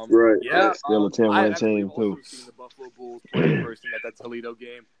 Right. Yeah. Still a 10-win team too. I've seen the Buffalo Bulls play first at that Toledo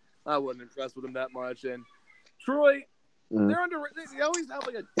game. I wasn't impressed with them that much. And Troy, they're underrated. They always have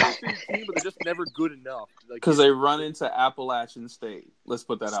like a decent team, but they're just never good enough. Because they run into Appalachian State. Let's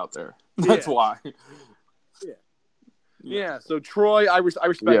put that out there. That's why. Yeah. So Troy, I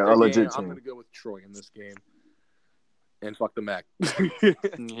respect that a legit game. team. I'm going to go with Troy in this game. And fuck the MAC.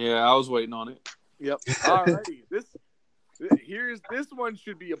 Yeah, I was waiting on it. Yep. All righty. This one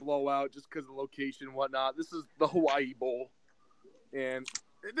should be a blowout just because of the location and whatnot. This is the Hawaii Bowl. And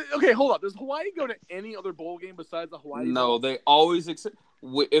okay, hold up. Does Hawaii go to any other bowl game besides the Hawaii Bowl? No, they always accept.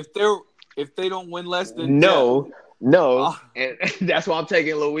 If they don't win less than No, and that's why I'm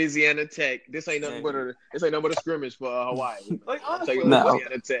taking Louisiana Tech. This ain't nothing but a scrimmage for Hawaii. Like I'm honestly, taking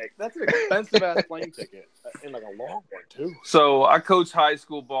Louisiana Tech. that's an expensive ass plane ticket and like a long one too. So I coach high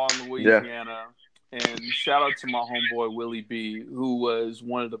school ball in Louisiana, and shout out to my homeboy Willie B, who was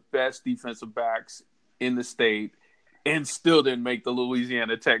one of the best defensive backs in the state, and still didn't make the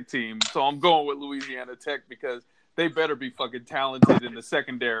Louisiana Tech team. So I'm going with Louisiana Tech because they better be fucking talented in the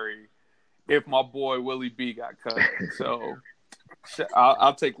secondary if my boy Willie B got cut. So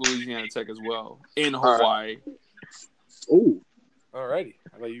I'll take Louisiana Tech as well in Hawaii. Oh, alrighty.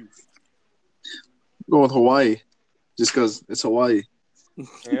 How about you? Go with Hawaii, just because it's Hawaii.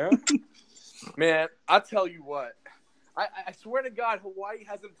 Yeah, man. I tell you what. I swear to God, Hawaii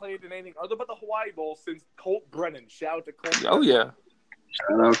hasn't played in anything other but the Hawaii Bowl since Colt Brennan. Shout out to Colt. Oh yeah.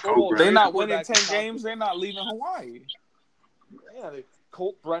 Shout out Colt Brennan. They're not winning 10 games. They're not leaving Hawaii. Yeah,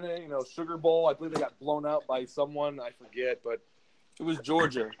 Colt Brennan, Sugar Bowl. I believe they got blown out by someone. I forget, but it was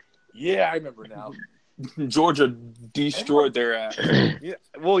Georgia. Yeah, I remember now. Georgia destroyed their ass. Yeah,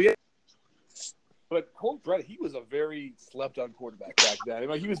 well, yeah. But Colt Brennan, he was a very slept-on quarterback back then.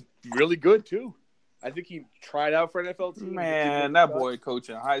 He was really good too. I think he tried out for an NFL team. Man, that boy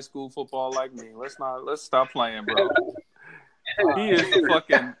coaching high school football like me. Let's stop playing, bro. He is the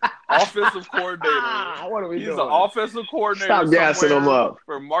fucking offensive coordinator. What are we He's doing? the offensive coordinator. Stop gassing him up.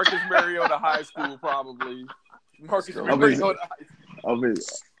 For Marcus Mariota High School, probably. Marcus Mariota of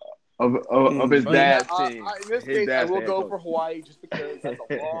his dad's team. In this case, I will go for Hawaii just because that's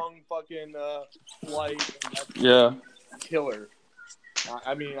a long fucking flight. And that's killer.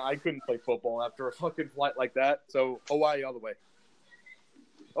 I mean, I couldn't play football after a fucking flight like that. So Hawaii all the way.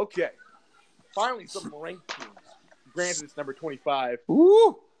 Okay. Finally, some ranked teams. granted, it's number 25.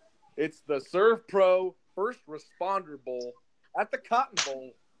 Ooh. It's the Serve Pro First Responder Bowl at the Cotton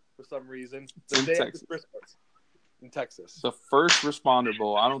Bowl for some reason. The day after Christmas in Texas. The First Responder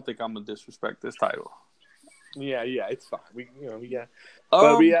Bowl. I don't think I'm gonna disrespect this title. Yeah, it's fine.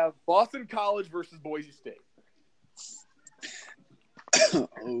 But we have Boston College versus Boise State.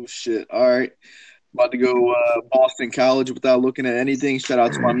 Oh shit! All right, about to go Boston College without looking at anything. Shout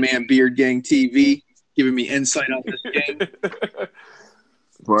out to my man Beard Gang TV giving me insight on this game.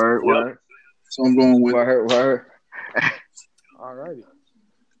 Word. So I'm going with Word. All righty.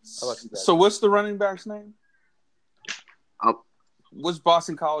 So what's the running back's name? What's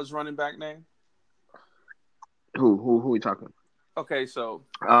Boston College running back name? Who we talking? Okay, so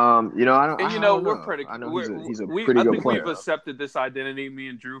I don't. And I don't know. pretty. I know he's a I pretty good think player. we've accepted this identity, me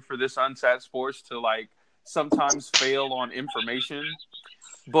and Drew, for this Unsat Sports to like sometimes fail on information,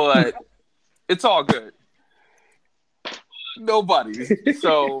 but it's all good. Nobody.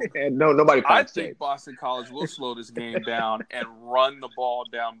 So nobody. I think Boston College will slow this game down and run the ball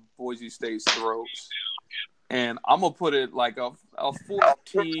down Boise State's throats. And I'm going to put it like a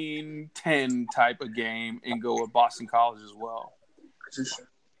 14-10 type of game and go with Boston College as well.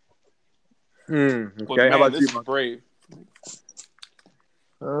 Okay. But man, how about this you, is brave.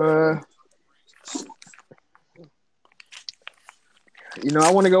 I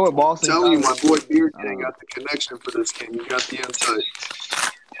want to go with Boston. I'm telling you, my boy Beard Gang got the connection for this game. You got the insight.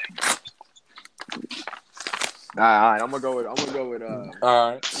 All right, I'm gonna go with. All right. I'm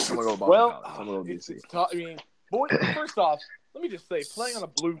gonna go with Boston College. I'm gonna go with BC. First off, let me just say, playing on a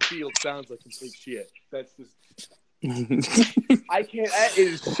blue field sounds like complete shit. That's just. I can't. It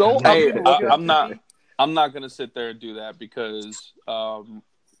is so. Hey, I'm not gonna sit there and do that because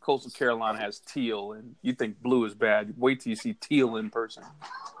Coastal Carolina has teal, and you think blue is bad. Wait till you see teal in person.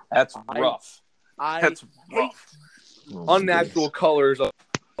 That's rough. That's rough. Unnatural colors.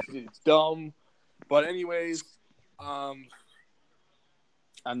 It's dumb. But anyways, I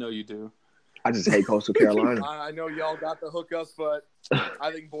know you do. I just hate Coastal Carolina. I know y'all got the hookups, but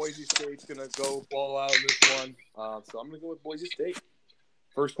I think Boise State's gonna go ball out in this one. So I'm gonna go with Boise State.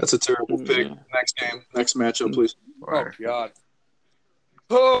 First. That's a terrible pick. Next game, next matchup, please. Oh God.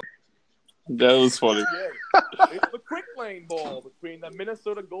 Oh. That was funny. It's the Quick Lane Bowl between the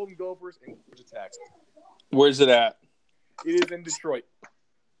Minnesota Golden Gophers and Georgia Tech. Where's it at? It is in Detroit.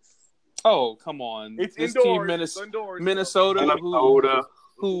 Oh, come on. It's this indoors. team, It's indoors. Minnesota,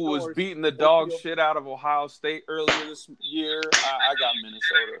 who was beating the dog shit out of Ohio State earlier this year. I got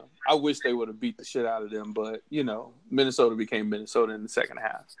Minnesota. I wish they would have beat the shit out of them, but, Minnesota became Minnesota in the second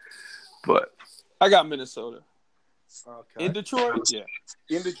half. But I got Minnesota. Okay. In Detroit? Yeah.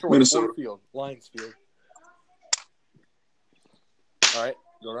 In Detroit. Minnesota. Field. Lions Field. All right.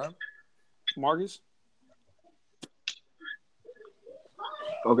 Go around. Marcus?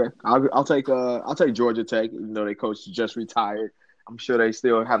 Okay, I'll take Georgia Tech, even though their coach just retired. I'm sure they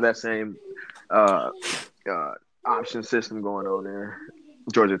still have that same option system going on there.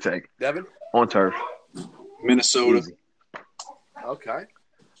 Georgia Tech. Devin? On turf. Minnesota. Easy. Okay.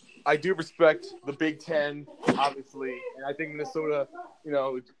 I do respect the Big Ten, obviously, and I think Minnesota,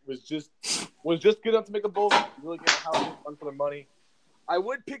 was just good enough to make a bowl. Really get a house fun for their money. I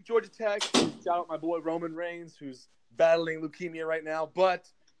would pick Georgia Tech. Shout out my boy Roman Reigns, who's battling leukemia right now, but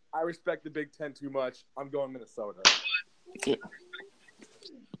I respect the Big Ten too much. I'm going Minnesota.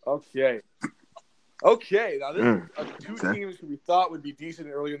 Okay. Now this is two teams who we thought would be decent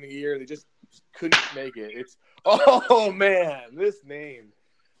earlier in the year. They just couldn't make it. It's this name,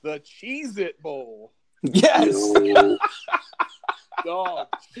 the Cheez-It Bowl. Yes. Dog,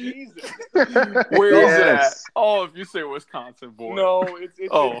 Cheez-It. Where is it at? Oh, if you say Wisconsin, boy. No, it's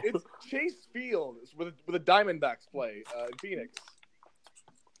Chase Field. It's with the Diamondbacks play in Phoenix.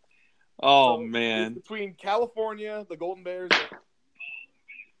 Oh, so man. Between California, the Golden Bears.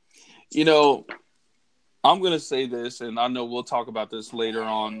 I'm going to say this, and I know we'll talk about this later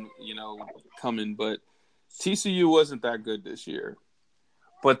on, coming, but TCU wasn't that good this year.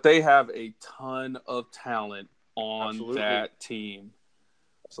 But they have a ton of talent on that team.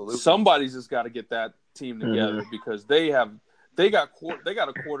 Absolutely. Somebody's just got to get that team together because they got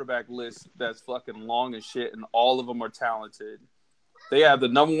a quarterback list that's fucking long as shit, and all of them are talented. They have the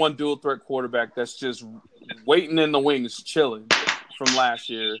number one dual threat quarterback that's just waiting in the wings, chilling from last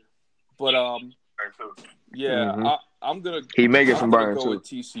year. But I'm gonna. He may get some burn go too. with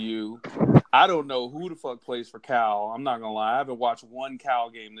TCU. I don't know who the fuck plays for Cal. I'm not gonna lie. I haven't watched one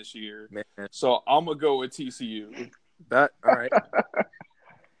Cal game this year, so I'm gonna go with TCU. All right.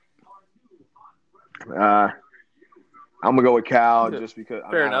 I'm gonna go with Cal just because.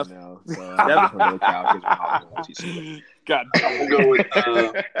 Fair enough. Know, so I'm gonna go with Cal. God, I'm gonna go with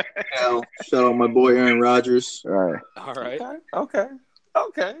Cal. Shout out my boy Aaron Rodgers. All right. All right. Okay.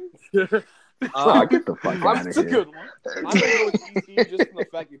 Get the fuck out of That's a here. good one. I'm gonna go with TCU just from the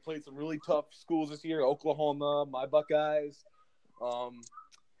fact they played some really tough schools this year. Oklahoma, my Buckeyes. And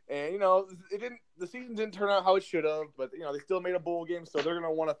the season didn't turn out how it should have, but they still made a bowl game, so they're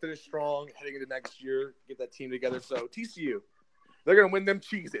gonna want to finish strong heading into next year, get that team together. So TCU, they're gonna win them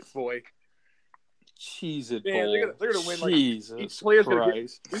Cheez-Its, boy. Cheez-It Man, Bowl. they're gonna win Jesus each player's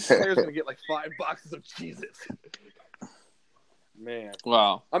Christ. gonna get like 5 boxes of Cheez-Its. Man,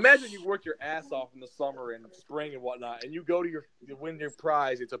 Wow. imagine you work your ass off in the summer and spring and whatnot, and you go to you win your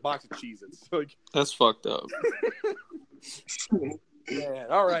prize. It's a box of Cheez-Its. Like, That's fucked up. man,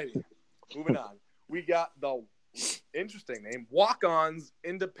 all righty. Moving on. We got the interesting name, Walk-On's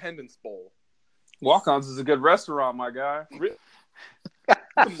Independence Bowl. Walk-On's is a good restaurant, my guy.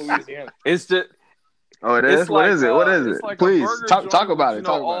 From Louisiana. It's just. Oh, it is. What is it? What is it? Like Please talk about it.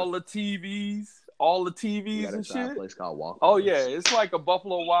 All the TVs and shit. A place called Walk-On's. Oh yeah, it's like a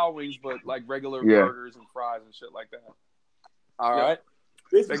Buffalo Wild Wings, but like regular burgers and fries and shit like that. All right.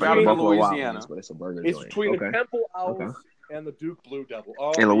 They got it in Buffalo Wild Louisiana. Wings, but it's a burger It's joint. between the Temple Owls and the Duke Blue Devil.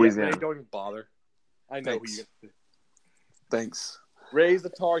 Oh, In Louisiana. Yeah, don't even bother. I know Thanks. who you. Thanks. Ray's the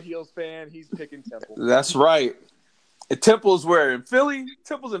Tar Heels fan. He's picking Temple. That's right. And Temple's where? In Philly?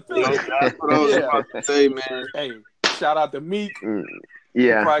 Temple's in Philly. That's what I was about to say, man. Hey, shout out to Meek.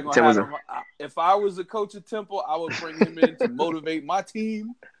 Yeah. Probably gonna have him. If I was a coach of Temple, I would bring him in to motivate my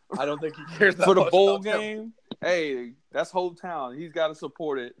team I don't think he cares that for the much bowl about Temple. game. Hey, that's whole town. He's got to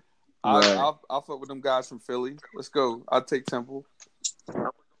support it. Right. I'll fuck with them guys from Philly. Let's go. I'll take Temple.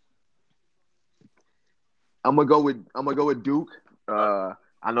 I'm gonna go with Duke.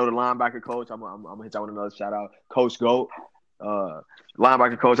 I know the linebacker coach. I'm gonna hit y'all with another shout out, Coach Goat.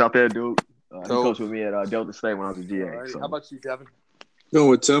 Linebacker coach out there, Duke. He coached with me at Delta State when I was a GA. Right. So. How about you, Kevin? Going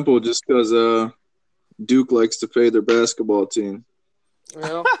with Temple just because Duke likes to pay their basketball team.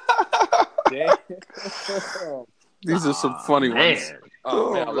 Well, damn. These are some funny ones.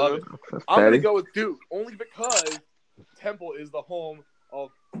 Oh, man, I love it. I'm going to go with Duke only because Temple is the home of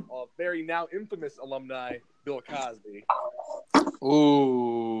a very now infamous alumni, Bill Cosby.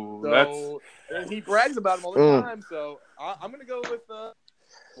 Ooh, So, and he brags about him all the time. So I'm going to go with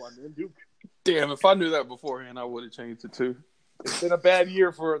Duke. damn. If I knew that beforehand, I would have changed it too. It's been a bad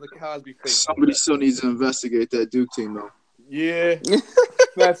year for the Cosby family. Somebody still needs to investigate that Duke team, though. Yeah,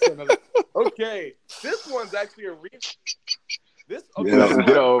 that's another. Okay, this one's actually a rematch. Get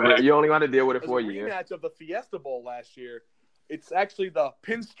over it. You only got to deal with it for a year. Rematch of the Fiesta Bowl last year. It's actually the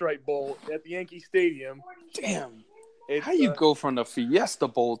Pinstripe Bowl at the Yankee Stadium. Damn. It's, How you go from the Fiesta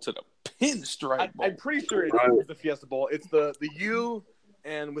Bowl to the Pinstripe Bowl? I'm pretty sure it's the Fiesta Bowl. It's the U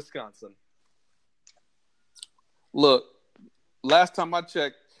and Wisconsin. Look, last time I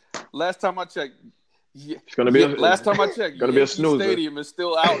checked. It's gonna be last time I checked. Gonna be a Yankee snoozer. Stadium is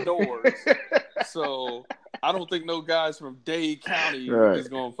still outdoors, so I don't think no guys from Dade County is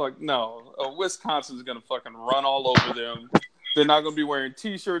gonna fuck. No, Wisconsin's gonna fucking run all over them. They're not gonna be wearing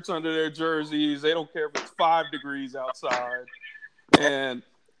T-shirts under their jerseys. They don't care if it's 5 degrees outside. And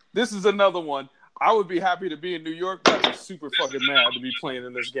this is another one. I would be happy to be in New York, but I'm super fucking mad to be playing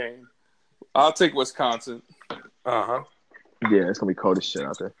in this game. I'll take Wisconsin. Uh-huh. Yeah, it's gonna be cold as shit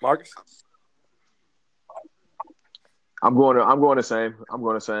out there. Marcus? I'm going the same. I'm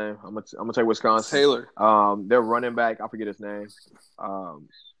gonna take Wisconsin. Taylor. Their running back, I forget his name.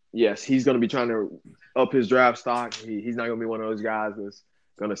 Yes, he's gonna be trying to up his draft stock. He's not gonna be one of those guys that's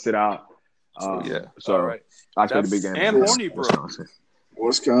gonna sit out. So all right. I expect a big game. And Hornibrook.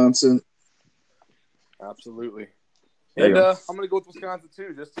 Wisconsin. Absolutely. There And you go. I'm going to go with Wisconsin,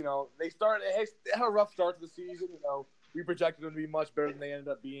 too. Just, they had a rough start to the season. We projected them to be much better than they ended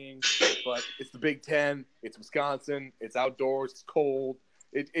up being. But it's the Big Ten. It's Wisconsin. It's outdoors. It's cold.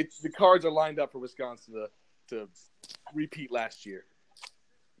 The cards are lined up for Wisconsin to repeat last year.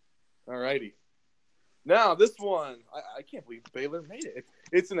 All righty. Now, this one, I can't believe Baylor made it.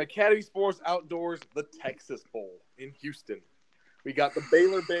 It's an Academy Sports Outdoors, the Texas Bowl in Houston. We got the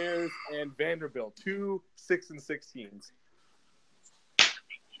Baylor Bears and Vanderbilt, 2 6-6 teams.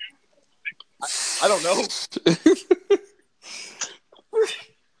 I don't know.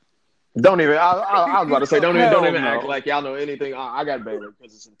 Don't even. I was about to say, don't even act no. like y'all know anything. I got Baylor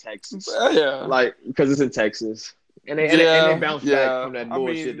because it's in Texas. Yeah. Like because it's in Texas, and they bounced back from that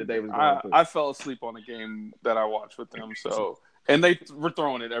bullshit that they was going through. I fell asleep on a game that I watched with them, and they were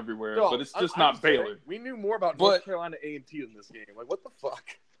throwing it everywhere, but it's just not Baylor. We knew more about North Carolina A&T than this game. Like, what the fuck?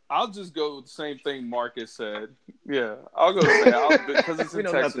 I'll just go with the same thing Marcus said. Yeah, I'll go say because it's in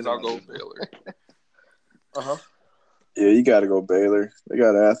know Texas. nothing I'll about go Baylor. Yeah, you got to go Baylor. They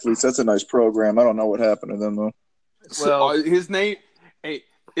got athletes. That's a nice program. I don't know what happened to them though. Well, his name, hey,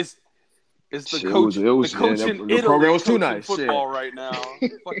 it's the Shit, coach. it was, the coach in the Italy program was too coaching nice. football right now.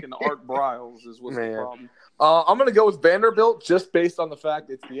 Fucking Art Briles is what's the problem. I'm gonna go with Vanderbilt just based on the fact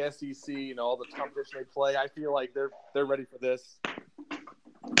it's the SEC and all the competition they play. I feel like they're ready for this.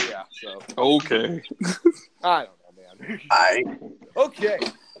 Yeah. So okay. I don't know, man. Okay,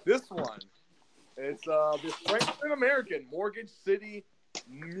 this one. It's the Franklin American Mortgage City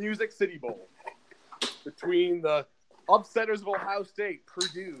Music City Bowl between the upsetters of Ohio State,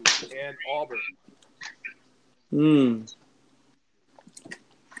 Purdue, and Auburn.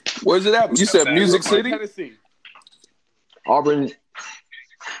 Where's it at? You said Music City, Tennessee. Auburn.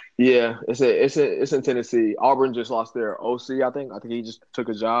 Yeah, it's in Tennessee. Auburn just lost their OC. I think he just took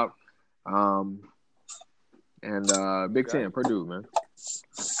a job. And Big Ten, Purdue, man.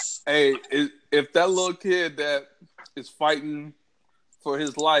 Hey, if that little kid that is fighting for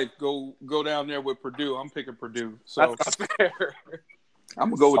his life go down there with Purdue, I'm picking Purdue. So that's not fair.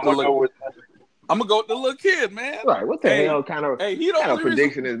 I'm gonna go with I'm gonna go with the little kid, man. Right? What the hell kind of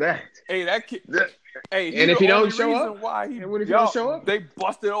prediction is that? Hey, that kid. Hey, and if he don't show up, why what if he don't show up? They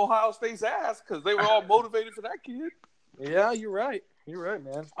busted Ohio State's ass because they were all motivated for that kid. Yeah, you're right. You're right,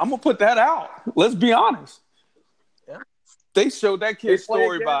 man. I'm gonna put that out. Let's be honest. Yeah. They showed that kid's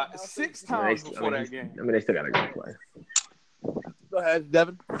story about 6 times before that game. I mean, they still gotta go play. Go ahead,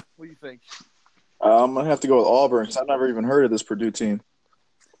 Devin. What do you think? I'm gonna have to go with Auburn because I've never even heard of this Purdue team.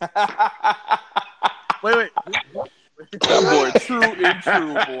 Wait. That boy, true and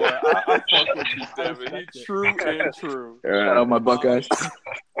true, boy. I fuck with you, Devin. He's true and true. Shout out my Buckeyes.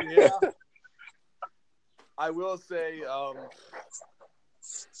 Yeah. I will say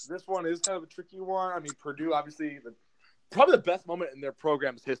this one is kind of a tricky one. I mean, Purdue, obviously, probably the best moment in their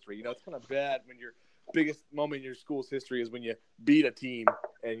program's history. You know, it's kind of bad when your biggest moment in your school's history is when you beat a team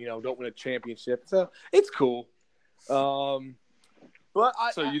and, you know, don't win a championship. So it's cool. But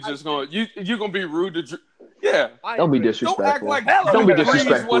you're gonna be rude to don't be disrespectful. Don't act like don't be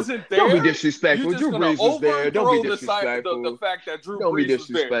disrespectful. Wasn't there. Don't be disrespectful. Drew Brees was there. Don't be The disrespectful. fact that Drew don't be Brees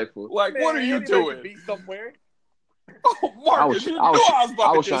disrespectful. Was there. Like, what are you doing? Be somewhere. Oh, Marcus, I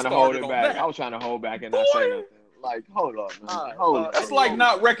was trying to hold it back. I was trying to hold back and not say nothing. Like, hold up, man. It's like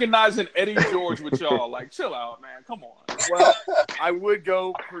not recognizing Eddie George with y'all. Like, chill out, man. Come on. Well, I would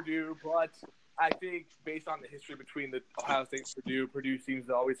go Purdue, but I think based on the history between the Ohio State and Purdue seems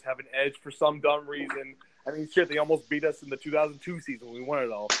to always have an edge for some dumb reason. I mean, shit, they almost beat us in the 2002 season when we won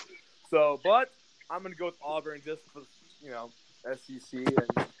it all. So, but I'm going to go with Auburn just for, you know, SEC,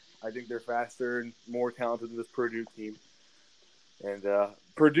 and I think they're faster and more talented than this Purdue team. And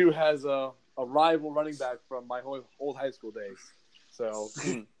Purdue has a rival running back from my old high school days. So,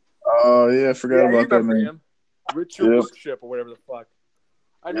 oh, yeah, I forgot about that, man. Him. Richard Woodship or whatever the fuck.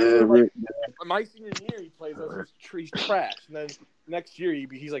 I remember my senior year, he plays as he's trash. And then next year,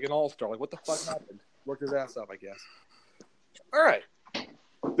 he's like an all-star. Like, what the fuck happened? Worked his ass off, I guess. All right.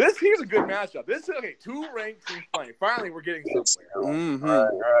 Here's a good matchup. Two ranked teams playing. Finally, we're getting somewhere. Mm-hmm.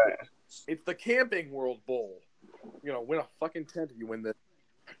 All right. It's the Camping World Bowl. You know, win a fucking tent if you win this.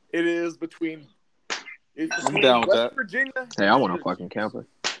 It is between down with West that. Virginia. Hey, I want a fucking camper.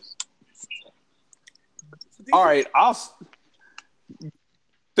 All right, I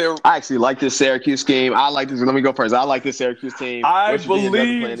actually like this Syracuse scheme. I like this. Let me go first. I like this Syracuse team. I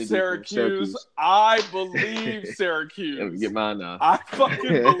believe Syracuse. Let me get mine now. I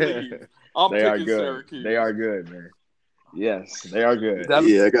fucking believe. I'm picking Syracuse. They are good, man. Yes, they are good.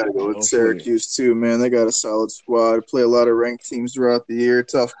 Yeah, I got to go with Syracuse too, man. They got a solid squad. Play a lot of ranked teams throughout the year.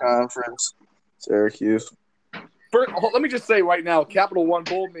 Tough conference. Syracuse. Let me just say right now, Capital One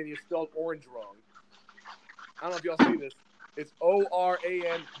Bowl Mania spelled orange wrong. I don't know if y'all see this. It's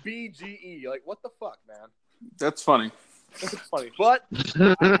ORANBGE. Like, what the fuck, man? That's funny. It's funny. But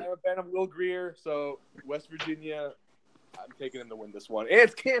I'm a fan of Will Grier, so West Virginia, I'm taking them to win this one. And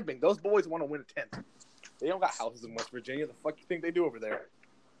it's camping. Those boys want to win a tent. They don't got houses in West Virginia. The fuck you think they do over there?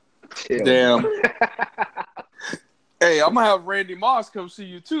 Damn. Hey, I'm going to have Randy Moss come see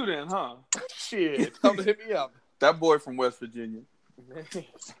you too then, huh? Shit. Tell him to hit me up. That boy from West Virginia.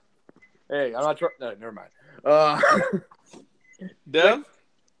 Hey, I'm not trying. No, never mind. Dev?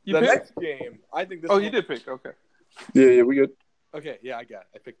 Next game, I think this you did pick. Okay. Yeah, we good. Okay, yeah, I got it.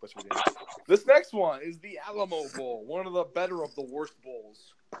 I picked West Virginia. This next one is the Alamo Bowl, one of the better of the worst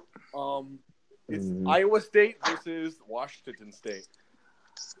bowls. It's Iowa State versus Washington State.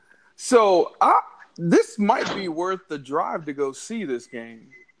 So, this might be worth the drive to go see this game.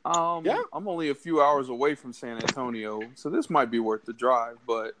 Yeah. I'm only a few hours away from San Antonio, so this might be worth the drive.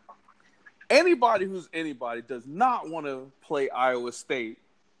 But anybody who's anybody does not want to play Iowa State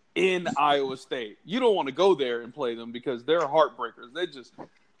in Iowa State. You don't want to go there and play them because they're heartbreakers. They just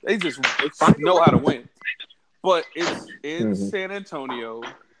know how to win. But it's in San Antonio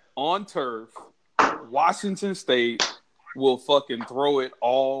on turf. Washington State will fucking throw it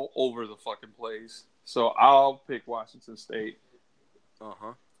all over the fucking place. So I'll pick Washington State.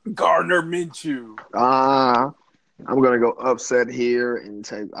 Gardner Minshew. I'm gonna go upset here and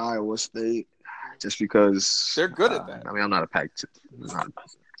take Iowa State just because they're good at that. I mean, I'm not a pack.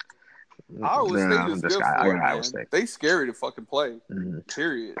 Iowa State is good for it, man. Iowa State. They scary to fucking play.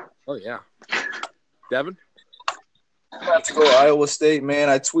 Period. Oh yeah. Devin? I have to go Iowa State, man.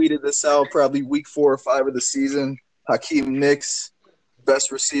 I tweeted this out probably week 4 or 5 of the season. Hakeem Nicks, best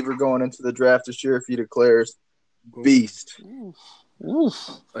receiver going into the draft this year if he declares. Beast. Oof.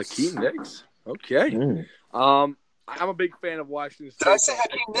 Hakeem Nicks. Okay. I'm a big fan of Washington State. Did I say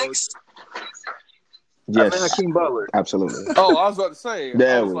Hakeem Nicks? Yes. I meant Hakeem Butler. Absolutely. Oh, I was about to say.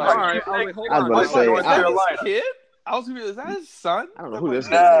 There I was we like, go. All right. I was like, hold I was on. about to say, North Carolina. Kid? I was is that his son? I don't know who this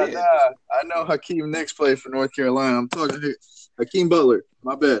is. Nah. I know Hakeem Nicks played for North Carolina. I'm talking Hakeem Butler.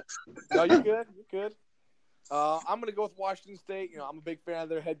 My bad. No, you're good. You're good. I'm going to go with Washington State. You know, I'm a big fan of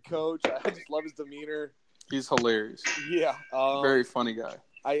their head coach. I just love his demeanor. He's hilarious. Yeah. Very funny guy.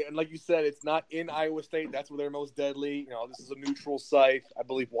 And like you said, it's not in Iowa State. That's where they're most deadly. You know, this is a neutral site. I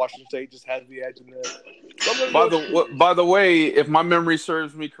believe Washington State just has the edge in this. By the way, if my memory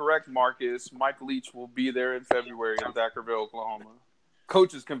serves me correct, Marcus, Mike Leach will be there in February in Vacaville, Oklahoma.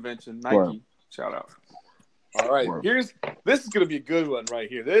 Coaches Convention, Nike. Wow. Shout out. All right. Wow. This is going to be a good one right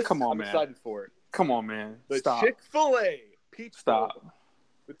here. Come on, I'm man. excited for it. Come on, man. The Stop. Chick-fil-A Peach Stop. Bowl.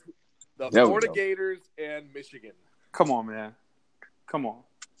 The There we Florida go. Gators and Michigan. Come on, man. Come on.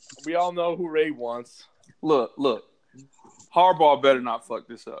 We all know who Ray wants. Look. Harbaugh better not fuck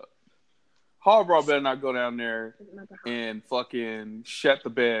this up. Harbaugh better not go down there and fucking shut the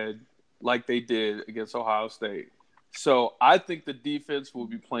bed like they did against Ohio State. So I think the defense will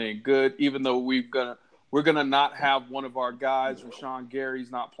be playing good, even though we're gonna not have one of our guys. Rashawn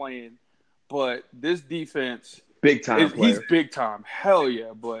Gary's not playing, but this defense, Big time player. he's big time. Hell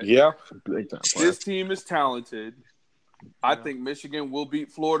yeah, but Yeah. Big time player. this team is talented. I think Michigan will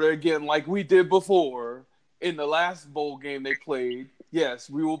beat Florida again like we did before in the last bowl game they played. Yes,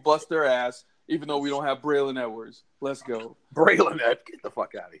 we will bust their ass, even though we don't have Braylon Edwards. Let's go. Braylon, get the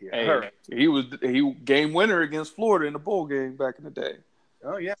fuck out of here. Hey, All right. he game winner against Florida in the bowl game back in the day.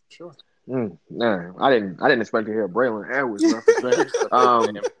 Oh, yeah, sure. Nah, I didn't expect to hear Braylon Edwards reference.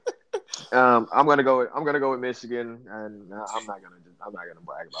 I'm gonna go with Michigan, and I'm not gonna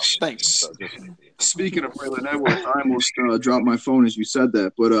brag about it. Thanks. So Speaking of Braylon Edwards, I almost dropped my phone as you said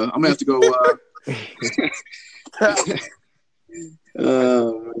that, but I'm gonna have to go.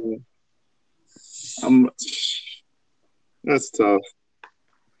 That's tough.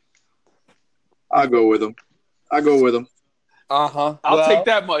 I'll go with him. Uh-huh. I'll take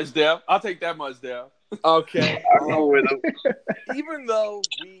that much, Dev. Okay. I'll go with him. Even though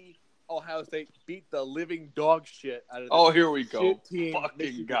Ohio State beat the living dog shit out of the Here we go. shit team, Fucking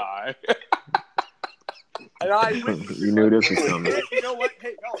Michigan. guy. And I you knew this was coming. You know what?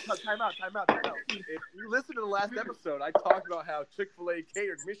 Hey, no, time out. If you listen to the last episode, I talked about how Chick-fil-A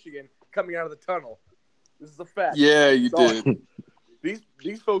catered Michigan coming out of the tunnel. This is a fact. Yeah, you did.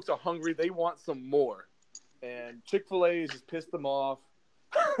 These folks are hungry. They want some more. And Chick-fil-A has just pissed them off.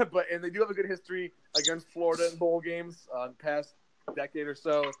 And they do have a good history against Florida in bowl games past decade or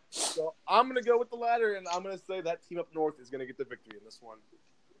so. So I'm going to go with the latter, and I'm going to say that team up north is going to get the victory in this one.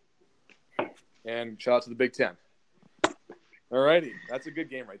 And shout out to the Big Ten. All righty. That's a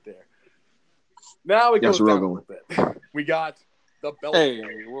good game right there. Now we go down a little bit. We got the Belk Hey, Bowl.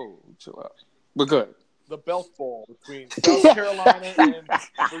 whoa, chill out. But good. The Belk Bowl between South Carolina and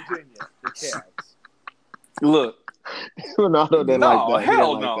Virginia, the Cavs. Look, Ronaldo didn't No, like that.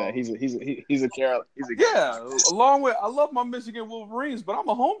 hell He didn't no. like that. He's a Carol. yeah, along with I love my Michigan Wolverines, but I'm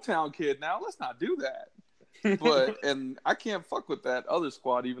a hometown kid now. Let's not do that. And I can't fuck with that other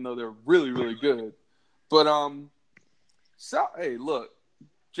squad, even though they're really, really good. But hey, look,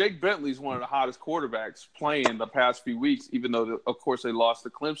 Jake Bentley's one of the hottest quarterbacks playing the past few weeks. Even though, of course, they lost to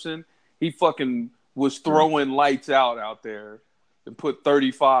Clemson, he fucking was throwing lights out there and put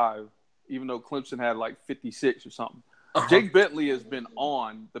 35, even though Clemson had like 56 or something. Jake Bentley has been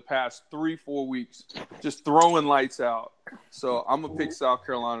on the past 3-4 weeks, just throwing lights out. So I'm gonna pick South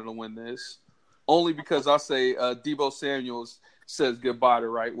Carolina to win this. Only because I say Deebo Samuels says goodbye the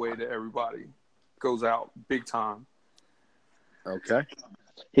right way to everybody. Goes out big time. Okay.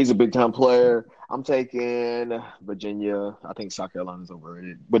 He's a big time player. I'm taking Virginia. I think South Carolina's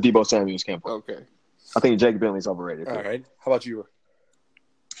overrated, but Debo Samuel's can't play. Okay. I think Jake Bentley's overrated. All right. How about you?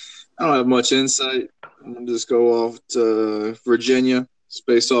 I don't have much insight. I'll just go off to Virginia. It's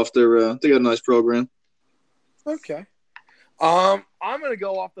based off their they got a nice program. Okay. I'm gonna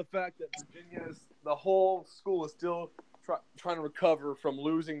go off the fact that the whole school is still trying to recover from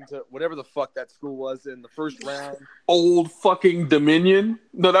losing to whatever the fuck that school was in the first round. Old fucking Dominion.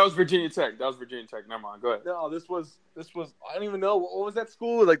 No, that was Virginia Tech. Never mind. Go ahead. No, this was. I don't even know what was that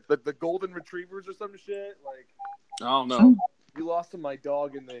school, like the Golden Retrievers or some shit. Like, I don't know. You lost to my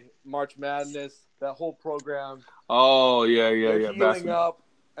dog in the March Madness. That whole program. Oh yeah. They're healing up,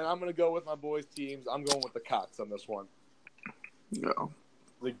 and I'm gonna go with my boys' teams. I'm going with the Cox on this one. No.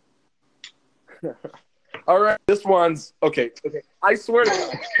 All right, this one's okay. I swear to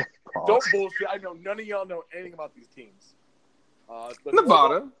God, don't bullshit. I know none of y'all know anything about these teams.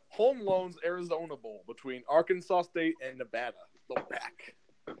 Nevada. Home Loans Arizona Bowl between Arkansas State and Nevada. Go back.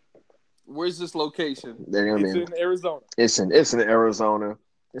 Where's this location? It's in Arizona. It's in Arizona.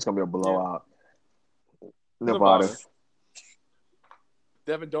 It's gonna be a blowout. Yeah. Nevada.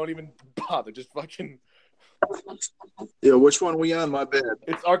 Devin, don't even bother. Just fucking. Yeah, which one we on? My bad.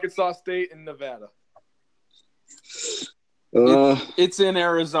 It's Arkansas State and Nevada. It's in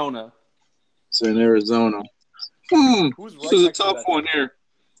Arizona. It's in Arizona. Who's right this is a tough one here.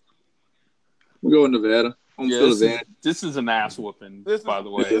 We're going Nevada. This is an ass whooping, by the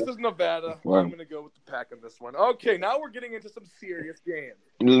way. This is Nevada. Wow. I'm going to go with the Pack on this one. Okay, now we're getting into some serious games.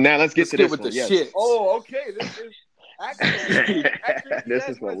 Now let's get with the shit. Oh, okay. This is actually this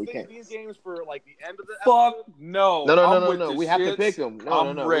is what we can. These games for like the end of the episode? No. We have to pick them.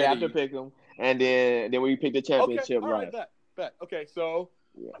 No. We have to pick them, and then we pick the championship. Okay, all right, bet. Okay, so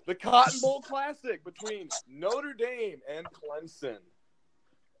the Cotton Bowl Classic between Notre Dame and Clemson.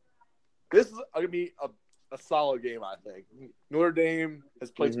 This is going to be a solid game, I think. Notre Dame has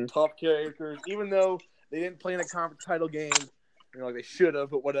played some tough characters, even though they didn't play in a conference title game. Like they should have,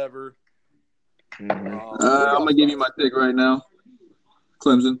 but whatever. I'm going to give you my pick right now.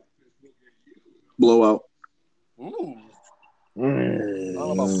 Clemson. Blowout. Ooh. I don't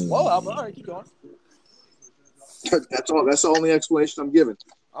know about blowout, but all right, keep going. That's all. That's the only explanation I'm giving.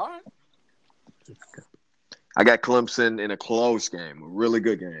 All right. I got Clemson in a close game, a really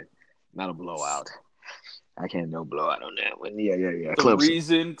good game, not a blowout. I can't no blowout on that one. Yeah. The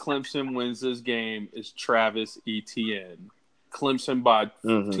reason Clemson wins this game is Travis Etienne. Clemson by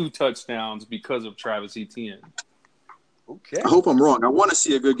 2 touchdowns because of Travis Etienne. Okay. I hope I'm wrong. I want to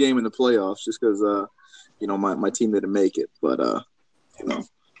see a good game in the playoffs just because, my team didn't make it. But,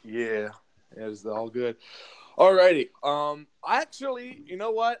 Yeah, it's all good. All righty. Actually, you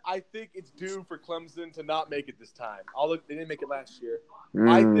know what? I think it's due for Clemson to not make it this time. They didn't make it last year.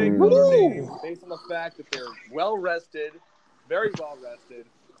 I think Notre Dame, based on the fact that they're well rested, very well rested,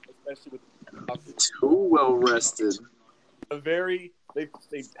 especially with too well rested. They've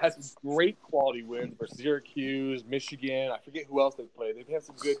had some great quality wins for Syracuse, Michigan. I forget who else they played. They've had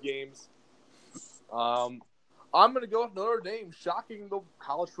some good games. I'm going to go with Notre Dame, shocking the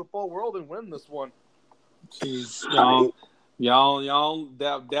college football world and win this one. Jeez, y'all,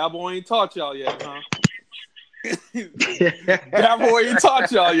 Dabo ain't taught y'all yet, huh? Dabo ain't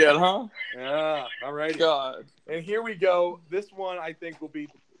taught y'all yet, huh? Yeah, all right. God. And here we go. This one I think will be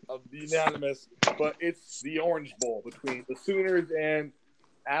unanimous, but it's the Orange Bowl between the Sooners and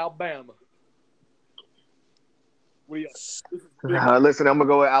Alabama. Listen, I'm gonna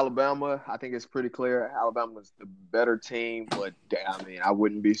go with Alabama. I think it's pretty clear Alabama's the better team, but I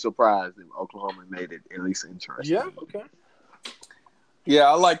wouldn't be surprised if Oklahoma made it at least interesting. Yeah, okay. Yeah,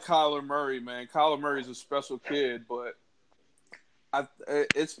 I like Kyler Murray, man. Kyler Murray's a special kid, but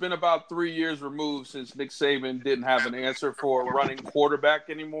it's been about 3 years removed since Nick Saban didn't have an answer for a running quarterback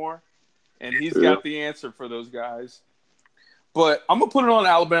anymore, and he's got the answer for those guys. But I'm gonna put it on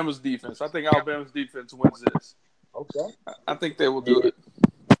Alabama's defense. I think Alabama's defense wins this. Okay. I think they will do it.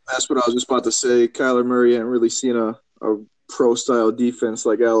 That's what I was just about to say. Kyler Murray hadn't really seen a pro-style defense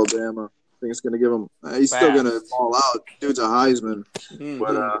like Alabama. I think it's going to give him he's still going to ball out. Dude's a Heisman. But he's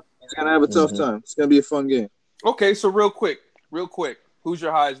going to have a tough time. It's going to be a fun game. Okay, so real quick. Who's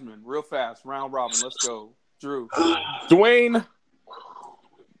your Heisman? Real fast. Round robin. Let's go. Drew. Dwayne.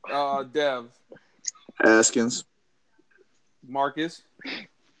 Dev. Haskins. Marcus.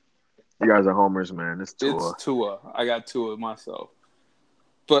 You guys are homers, man. It's Tua. It's Tua. I got Tua myself.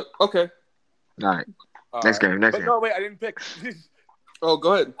 But, okay. All right. Next game. No, wait. I didn't pick. Oh,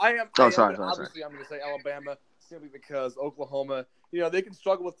 go ahead. Sorry. Obviously, I'm going to say Alabama simply because Oklahoma, they can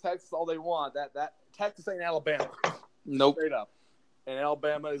struggle with Texas all they want. That Texas ain't Alabama. Nope. Straight up. and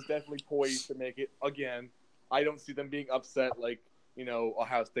Alabama is definitely poised to make it again. I don't see them being upset like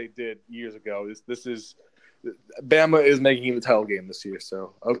Ohio State did years ago. This is Bama is making the title game this year.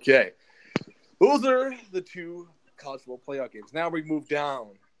 So okay, those are the two college football playoff games. Now we move down.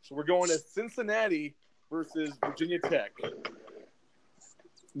 So we're going to Cincinnati versus Virginia Tech.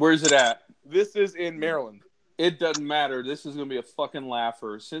 Where's it at? This is in Maryland. It doesn't matter. This is going to be a fucking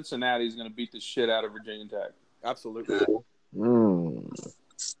laugher. Cincinnati is going to beat the shit out of Virginia Tech. Absolutely.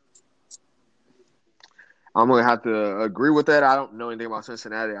 I'm going to have to agree with that. I don't know anything about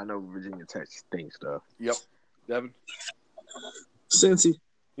Cincinnati. I know Virginia Tech stinks stuff. Yep. Devin? Cincy.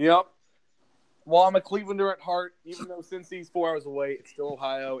 Yep. Well, I'm a Clevelander at heart. Even though Cincy's 4 hours away, it's still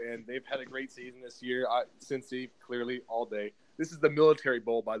Ohio, and they've had a great season this year. Cincy, clearly, all day. This is the Military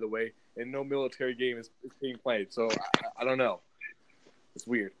Bowl, by the way, and no military game is being played. So, I don't know. It's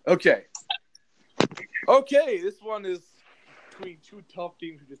weird. Okay, this one is between two tough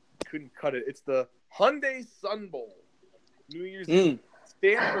teams who just couldn't cut it. It's the Hyundai Sun Bowl. New Year's Eve.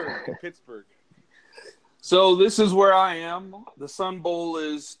 Stanford and Pittsburgh. So this is where I am. The Sun Bowl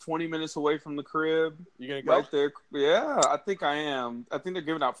is 20 minutes away from the crib. You gonna go? Right there. Yeah, I think I am. I think they're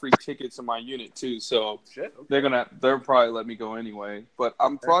giving out free tickets in my unit too. So they'll probably let me go anyway. But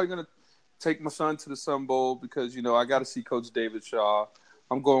I'm probably gonna take my son to the Sun Bowl because I got to see Coach David Shaw.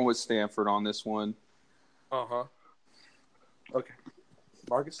 I'm going with Stanford on this one. Okay,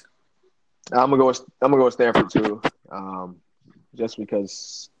 Marcus. I'm gonna go with Stanford too. Just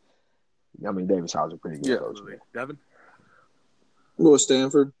because. David Shaw's a pretty good coach. Devin? We'll go with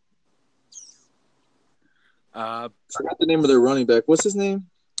Stanford. Forgot the name of their running back. What's his name?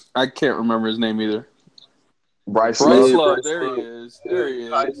 I can't remember his name either. Bryce Love. There he is. There he is.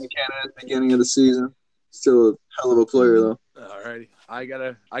 Canada at the beginning of the season. Still a hell of a player, though. All righty. I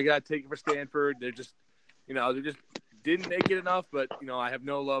gotta take it for Stanford. They're just, they just didn't make it enough. But I have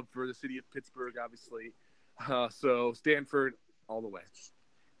no love for the city of Pittsburgh, obviously. So Stanford all the way.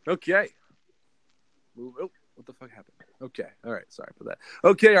 Okay. Oh, what the fuck happened? Okay. All right. Sorry for that.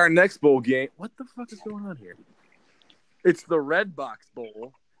 Okay, our next bowl game. What the fuck is going on here? It's the Red Box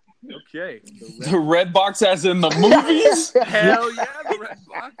Bowl. Okay. The Red Box as in the movies? Hell yeah, the Red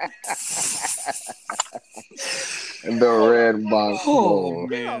Box. The Red Box Bowl.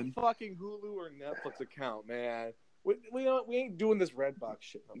 Man. A fucking Hulu or Netflix account, man. We ain't doing this Red Box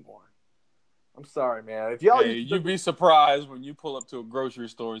shit no more. I'm sorry, man. If y'all, you'd be surprised when you pull up to a grocery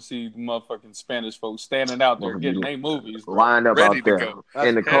store and see the motherfucking Spanish folks standing out there getting their movies, bro. Lined up out there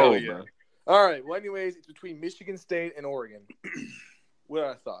in the cold, bro. All right. Well, anyways, it's between Michigan State and Oregon. What are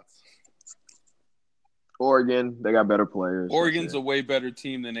our thoughts? Oregon, they got better players. Oregon's a way better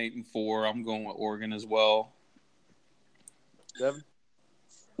team than 8-4. I'm going with Oregon as well. Devin?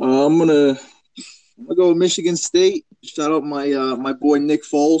 I'm gonna go with Michigan State. Shout out my boy Nick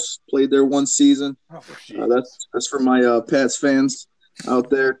Foles. Played there one season. That's for my Pats fans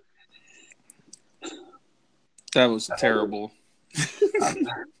out there. That was terrible.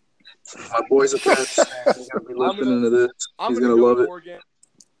 My boy's a Pats fan. He's gonna be listening to this. He's gonna love it. Oregon.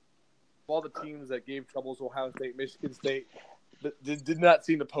 All the teams that gave trouble to Ohio State, Michigan State, did not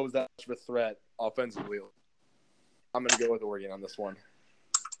seem to pose that much of a threat offensively. I'm gonna go with Oregon on this one.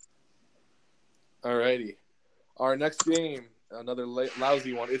 All righty. Our next game, another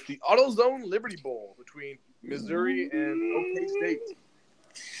lousy one. It's the AutoZone Liberty Bowl between Missouri and OK State.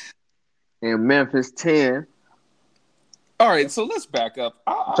 And Memphis 10. All right, so let's back up.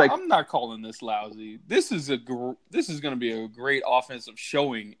 I'm not calling this lousy. This is going to be a great offensive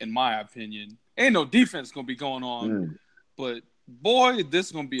showing, in my opinion. Ain't no defense going to be going on, but boy, this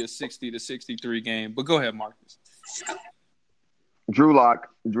is going to be a 60-63 game. But go ahead, Marcus. Drew Lock,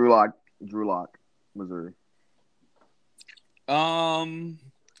 Missouri. I'm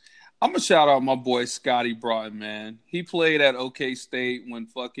gonna shout out my boy Scotty Broughton, man. He played at OK State when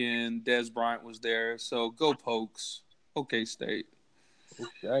fucking Des Bryant was there. So go Pokes. OK State.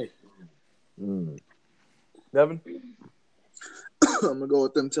 Okay. Devin? I'm gonna go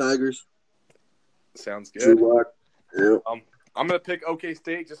with them Tigers. Sounds good. Drew Lock. Yep. I'm gonna pick OK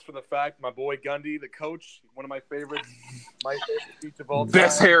State just for the fact my boy Gundy, the coach, one of my favorites, my favorite speech of all time.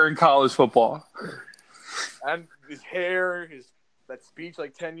 Best hair in college football. And his hair, that speech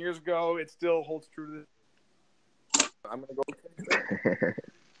like 10 years ago, it still holds true to this. I'm gonna go with OK State.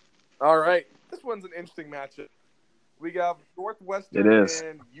 All right, this one's an interesting matchup. We got Northwestern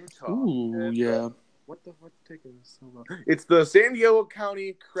and Utah. Ooh, and, yeah. What's taking this so long? It's the San Diego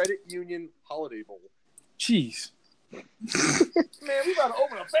County Credit Union Holiday Bowl. Jeez. Man, we about to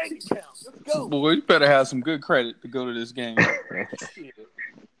open a bank account. Let's go. Boy, you better have some good credit to go to this game.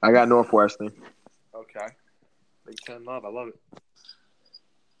 I got Northwestern. Okay. Big Ten love. I love it.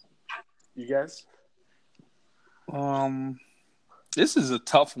 You guys? This is a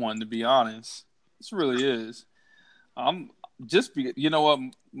tough one, to be honest. This really is. You know what?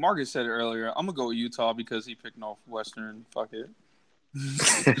 Marcus said it earlier. I'm gonna go with Utah because he picked Northwestern. Fuck it.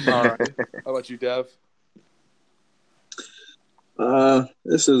 All right. How about you, Dev?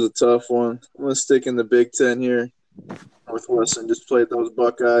 This is a tough one. I'm gonna stick in the Big Ten here. Northwestern just played those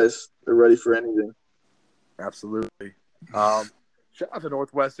Buckeyes. They're ready for anything. Absolutely. Shout out to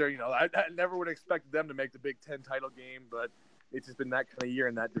Northwestern. You know, I never would expect them to make the Big Ten title game, but it's just been that kind of year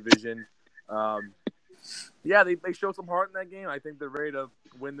in that division. Yeah, they showed some heart in that game. I think they're ready to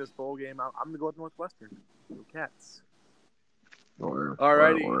win this bowl game. I'm going to go with Northwestern. Go Cats. All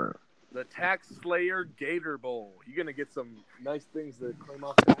righty. The Tax Slayer Gator Bowl. You're going to get some nice things to claim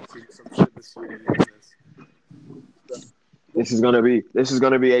off tax or some shit this year. This is gonna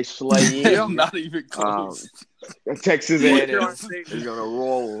be a slaying. Not even close. Texas A&M is gonna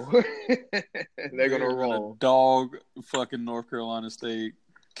roll. They're gonna roll. Dog fucking North Carolina State.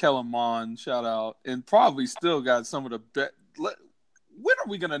 Kellen Mond, shout out, and probably still got some of the best. When are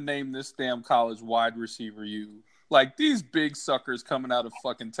we gonna name this damn college wide receiver? Like these big suckers coming out of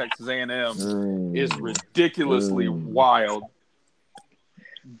fucking Texas A&M is ridiculously wild.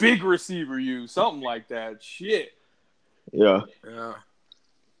 Big receiver, something like that. Shit. Yeah. I'm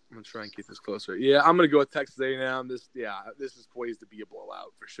gonna try and keep this closer. Yeah, I'm gonna go with Texas A&M. This is poised to be a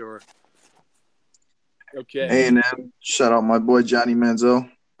blowout for sure. Okay. A&M. Shout out my boy Johnny Manziel.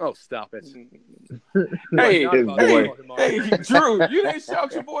 Oh, stop it. Hey, Drew, you didn't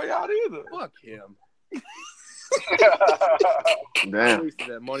shout your boy out either. Fuck him. Damn. He wasted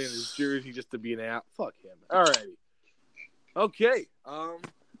that money on his jersey just to be an app. Fuck him. All righty. Okay.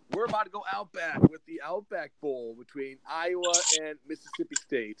 We're about to go Outback with the Outback Bowl between Iowa and Mississippi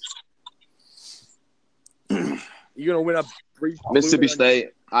State. You're gonna win a Mississippi State.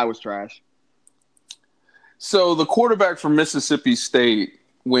 Iowa's trash. So the quarterback from Mississippi State,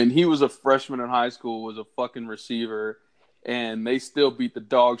 when he was a freshman in high school, was a fucking receiver, and they still beat the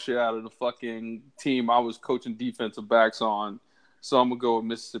dog shit out of the fucking team I was coaching defensive backs on. So I'm gonna go with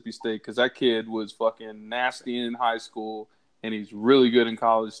Mississippi State because that kid was fucking nasty in high school. And he's really good in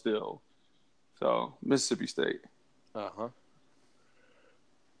college still. So, Mississippi State. Uh-huh.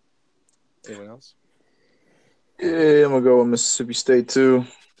 Anyone else? Yeah, I'm going to go with Mississippi State, too.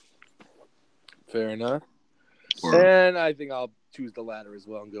 Fair enough. And I think I'll choose the latter as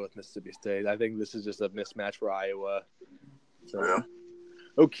well and go with Mississippi State. I think this is just a mismatch for Iowa. So, yeah.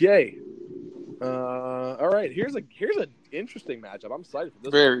 Okay. All right. Here's an interesting matchup. I'm excited for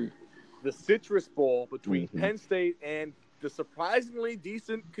this. Very. The Citrus Bowl between Penn State and the surprisingly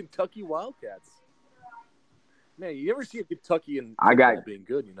decent Kentucky Wildcats. Man, you ever see a Kentucky and being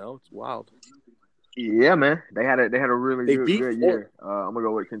good? It's wild. Yeah, man, they had a really good year. I'm gonna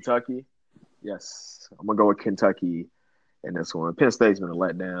go with Kentucky. Yes, I'm gonna go with Kentucky in this one. Penn State's been a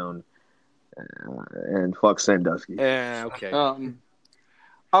letdown, and fuck Sandusky. Yeah, okay.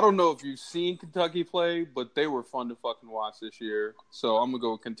 I don't know if you've seen Kentucky play, but they were fun to fucking watch this year. So I'm gonna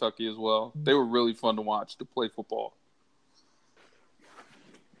go with Kentucky as well. They were really fun to watch to play football.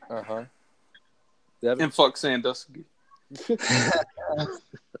 Uh-huh. And fuck Sandusky.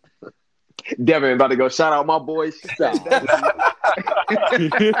 Devin about to go shout out my boy.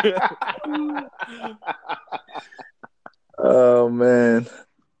 Oh, man.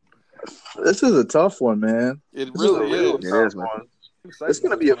 This is a tough one, man. It really is. It is, man. It's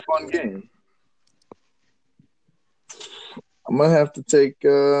going to be a fun game. I'm going to have to take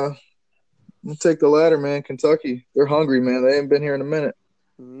the ladder, man. Kentucky. They're hungry, man. They ain't been here in a minute.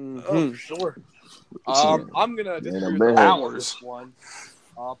 Oh, for sure. I'm going to disagree with this one.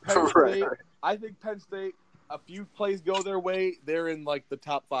 Penn State, I think Penn State, a few plays go their way. They're in, the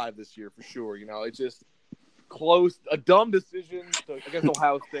top 5 this year for sure. It's just close. A dumb decision against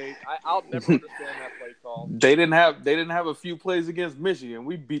Ohio State. I'll never understand that play call. They didn't have a few plays against Michigan.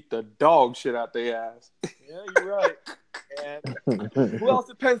 We beat the dog shit out their ass. Yeah, you're right. And who else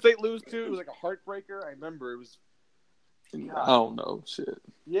did Penn State lose to? It was like a heartbreaker. I remember it was. I don't know, shit.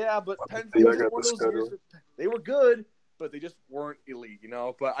 Yeah, but Penn State was one of those years. They were good, but they just weren't elite,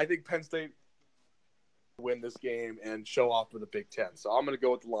 But I think Penn State will win this game and show off for the Big Ten. So I'm going to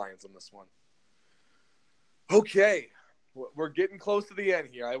go with the Lions on this one. Okay, we're getting close to the end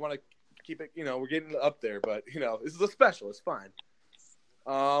here. I want to keep it, we're getting up there, but this is a special. It's fine.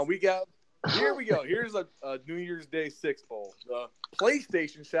 Here we go. Here's a New Year's Day 6 Bowl. The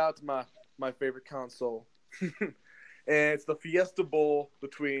PlayStation. Shout out to my favorite console. And it's the Fiesta Bowl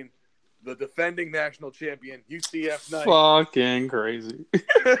between the defending national champion, UCF Knights. Fucking crazy.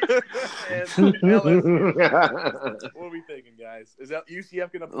 And LSU. What are we thinking, guys? Is that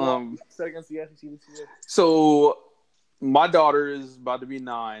UCF going to pull off set against the SEC this year? So, my daughter is about to be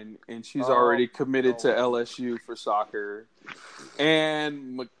 9, and she's already committed to LSU for soccer.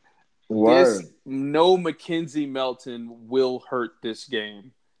 And no Mackenzie Melton will hurt this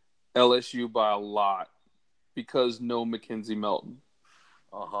game. LSU by a lot because no Mackenzie Melton.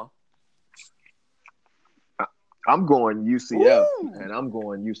 I'm going UCF, and I'm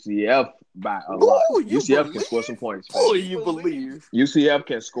going UCF by a lot. UCF can score some points. You believe UCF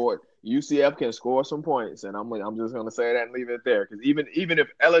can score? UCF can score some points, and I'm just gonna say that and leave it there. Because even if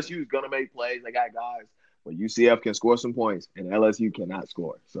LSU is gonna make plays, they got guys, but UCF can score some points, and LSU cannot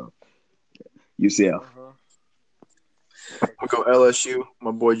score. So UCF. I'll go LSU.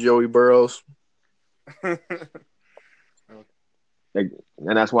 My boy Joey Burrows.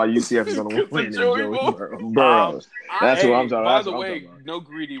 And that's why UCF is going to win. Joey Burrows. That's what I'm talking about. By the way, no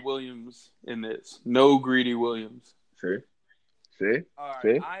Greedy Williams in this. No Greedy Williams. See? All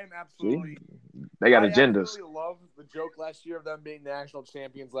right. I am absolutely. They got agendas. I absolutely love the joke last year of them being national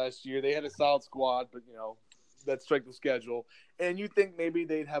champions last year. They had a solid squad, but that's strength of schedule. And you think maybe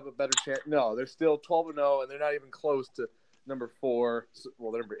they'd have a better chance? No, they're still 12-0, and they're not even close to number 4.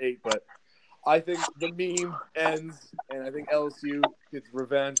 Well, they're number 8, but. I think the meme ends, and I think LSU gets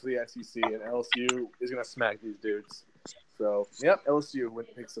revenge for the SEC, and LSU is going to smack these dudes. So, yep, LSU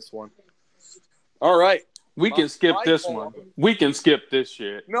picks this one. All right. We can skip this one. We can skip this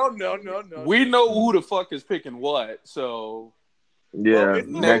shit. No. We know who the fuck is picking what, so. Yeah,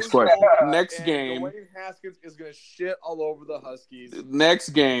 next question. Next game. Dwayne Haskins is going to shit all over the Huskies. Next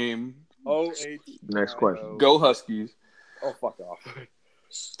game. Next question. Go Huskies. Oh, fuck off.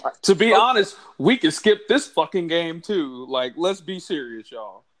 To be honest, we can skip this fucking game too. Like, let's be serious,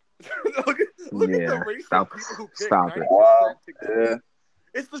 y'all. look at the race of people who pick. Stop it. Wow. Yeah.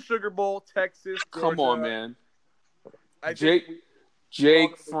 It's the Sugar Bowl, Texas, Georgia. Come on, man.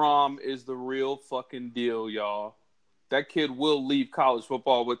 Jake Fromm is the real fucking deal, y'all. That kid will leave college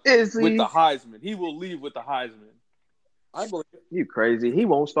football with the Heisman. He will leave with the Heisman. I believe it. You crazy? He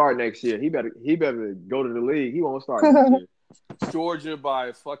won't start next year. He better go to the league. He won't start next year. Georgia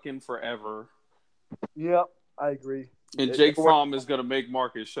by fucking forever. Yep, I agree. And Jake Fromm is gonna make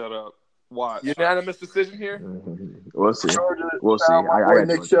Marcus shut up. Watch. Unanimous decision here. Mm-hmm. We'll see. We'll see. I got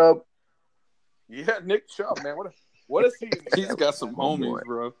Nick Chubb. Yeah, Nick Chubb, man. What a season. He's got some homies,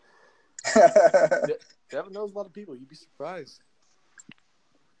 bro. Devin knows a lot of people. You'd be surprised.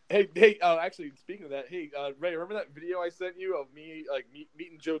 Hey! Actually, speaking of that, Ray, remember that video I sent you of me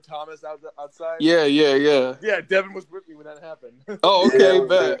meeting Joe Thomas outside? Yeah. Yeah, Devin was with me when that happened. Oh, okay,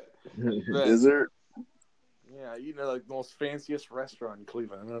 bet. Dessert. Yeah, the most fanciest restaurant in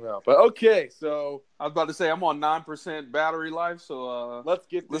Cleveland. I don't know, but okay. So I was about to say I'm on 9% battery life, so let's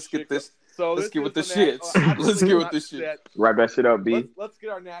get this. So let's get with the shits. Let's get with the shit. Wrap that shit up, B. Let's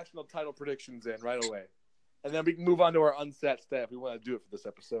get our national title predictions in right away. And then we can move on to our unsat staff. We want to do it for this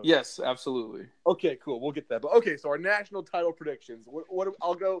episode. Yes, absolutely. Okay, cool. We'll get that. But okay, so our national title predictions.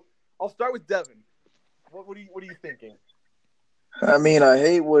 I'll start with Devin. What are you thinking? I mean, I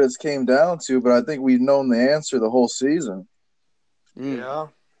hate what it's came down to, but I think we've known the answer the whole season. Yeah.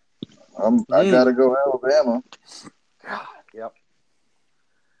 I gotta go Alabama. Yep.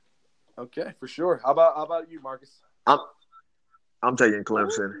 Okay, for sure. How about you, Marcus? I'm taking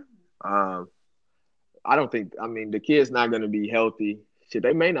Clemson. I don't think. I mean, the kid's not going to be healthy. Shit,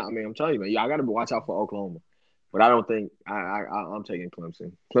 they may not. I mean, I'm telling you, man. I got to watch out for Oklahoma. But I don't think I'm taking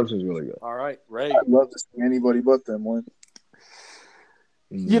Clemson. Clemson's really good. All right, Ray. I'd love to see anybody but them win.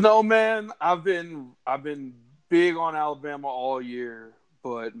 Man, I've been big on Alabama all year,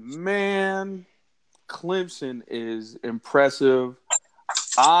 but man, Clemson is impressive.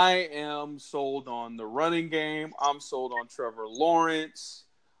 I am sold on the running game. I'm sold on Trevor Lawrence.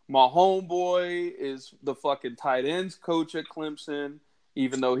 My homeboy is the fucking tight ends coach at Clemson,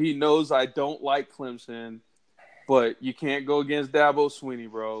 even though he knows I don't like Clemson. But you can't go against Dabo Swinney,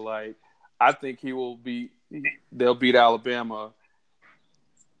 bro. Like, I think they'll beat Alabama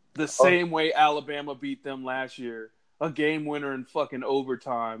the same way Alabama beat them last year. A game winner in fucking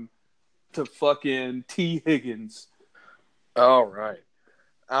overtime to fucking T. Higgins. All right.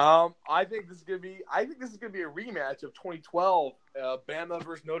 I think this is gonna be a rematch of 2012, Bama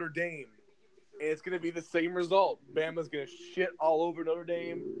versus Notre Dame, and it's gonna be the same result. Bama's gonna shit all over Notre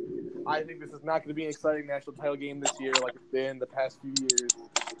Dame. I think this is not gonna be an exciting national title game this year, like it's been the past few years.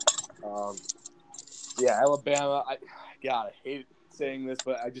 Alabama. I hate saying this,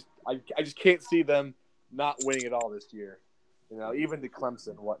 but I just can't see them not winning it all this year. even to Clemson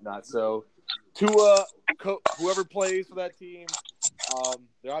and whatnot. So, Tua, whoever plays for that team,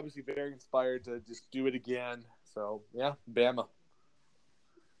 they're obviously very inspired to just do it again. So, yeah, Bama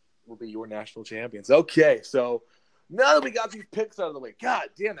will be your national champions. Okay, so now that we got these picks out of the way, God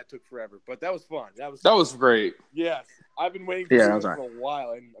damn, that took forever, but that was fun. That was great. Yes, I've been waiting for this for a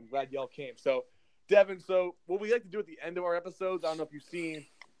while, and I'm glad y'all came. So, Devin, what we like to do at the end of our episodes, I don't know if you've seen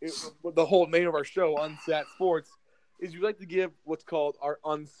the whole name of our show, Unsat Sports, is we like to give what's called our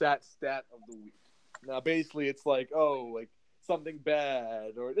Unsat Stat of the Week. Now, basically, it's like something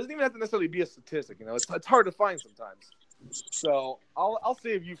bad, or it doesn't even have to necessarily be a statistic. It's hard to find sometimes. So I'll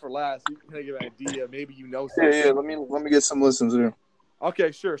save you for last. You can give an idea. Maybe something. Yeah. Let me get some listens here.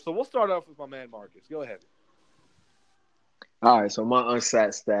 Okay, sure. So we'll start off with my man Marcus. Go ahead. All right. So my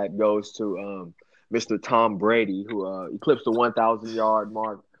unsat stat goes to Mr. Tom Brady, who eclipsed the 1,000-yard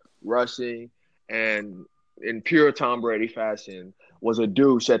mark rushing, and in pure Tom Brady fashion, was a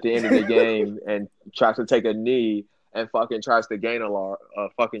douche at the end of the game and tries to take a knee and fucking tries to gain a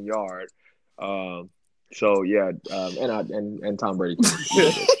fucking yard. So yeah, and Tom Brady.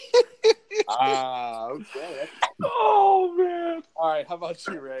 Okay. Oh man. All right, how about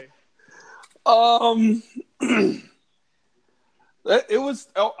you, Ray? I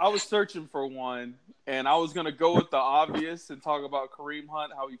was searching for one, and I was gonna go with the obvious and talk about Kareem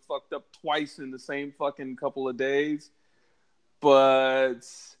Hunt, how he fucked up twice in the same fucking couple of days. But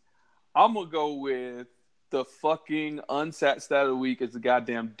I'm gonna go with the fucking unsat stat of the week is the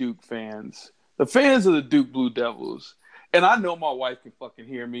goddamn Duke fans. The fans of the Duke Blue Devils. And I know my wife can fucking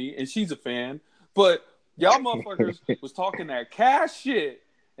hear me, and she's a fan. But y'all motherfuckers was talking that cash shit.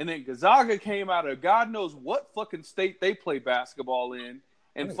 And then Gonzaga came out of God knows what fucking state they play basketball in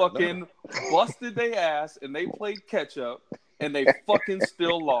and fucking busted their ass, and they played catch up, and they fucking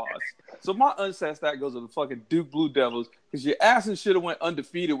still lost. So my unsat stat goes to the fucking Duke Blue Devils because your asses should have went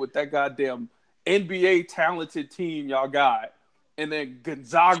undefeated with that goddamn NBA talented team y'all got. And then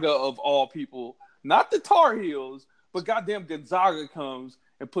Gonzaga, of all people, not the Tar Heels, but goddamn Gonzaga comes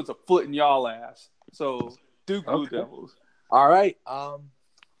and puts a foot in y'all ass. So Duke Blue Devils. All right.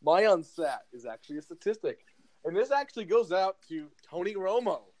 My unsat is actually a statistic. And this actually goes out to Tony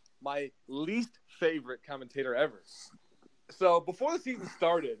Romo, my least favorite commentator ever. So before the season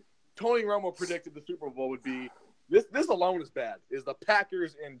started, Tony Romo predicted the Super Bowl would be this alone is bad, is the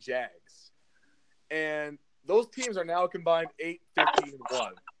Packers and Jags. And those teams are now combined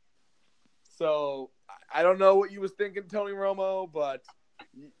 8-15-1. So I don't know what you was thinking, Tony Romo, but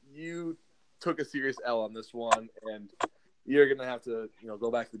you took a serious L on this one, and you're gonna have to, go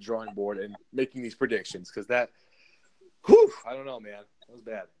back to the drawing board and making these predictions because I don't know, man, that was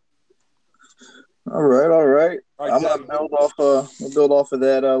bad. All right. I'm gonna build off of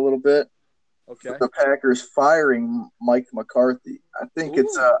that a little bit. Okay. The Packers firing Mike McCarthy. I think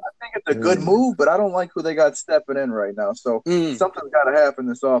it's a good move, but I don't like who they got stepping in right now. So something's got to happen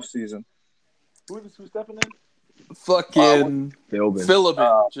this offseason. Who's stepping in? Fucking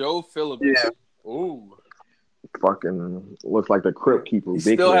Philbin. Joe Philbin. Yeah. Ooh. Fucking looks like the Crypt Keeper. You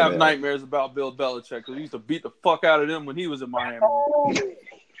still have nightmares about Bill Belichick because he used to beat the fuck out of them when he was in Miami.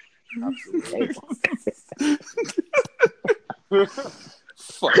 Absolutely.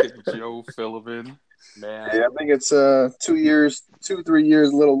 Fucking Joe Philbin. Man. Yeah, I think it's 3 years a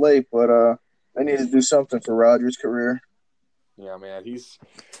little late, but they need to do something for Rodgers' career. Yeah, man. He's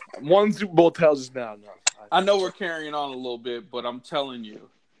one Super Bowl tells us now. I know we're carrying on a little bit, but I'm telling you,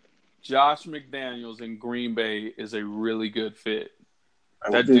 Josh McDaniels in Green Bay is a really good fit.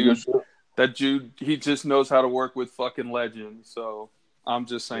 That dude, he just knows how to work with fucking legends. So I'm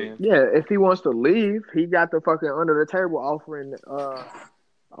just saying. Yeah, if he wants to leave, he got the fucking under the table offering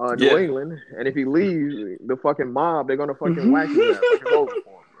New England, and if he leaves, the fucking mob, they're gonna fucking whack his ass like it's over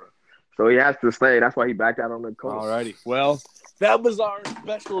for him, bro. So he has to stay. That's why he backed out on the Colts. Alrighty. Well, that was our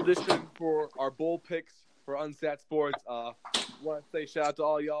special edition for our bowl picks for Unsat Sports. Want to say shout out to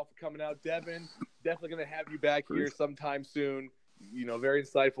all y'all for coming out. Devin, definitely going to have you back here sometime soon. Very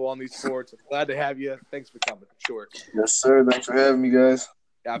insightful on these sports. Glad to have you. Thanks for coming. Sure. Yes, sir. Thanks for having me, guys.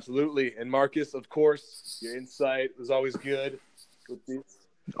 Absolutely. And Marcus, of course, your insight was always good with these.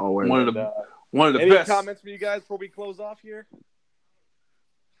 Always. One of the any best. Any comments from you guys before we close off here?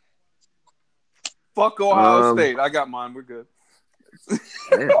 Fuck Ohio State. I got mine. We're good.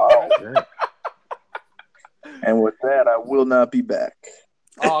 And with that, I will not be back.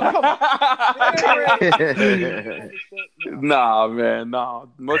 Oh, come on. Nah, man. Nah.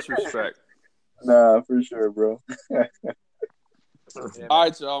 Much respect. Nah, for sure, bro. All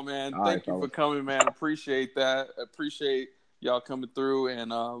right, y'all, man. Thank you for coming, man. Appreciate that. Appreciate y'all coming through.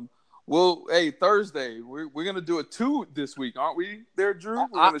 And Well, hey, Thursday we're gonna do a 2 this week, aren't we? There, Drew. We're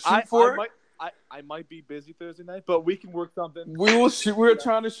gonna shoot for it. I might be busy Thursday night, but we can work something. We will shoot. We're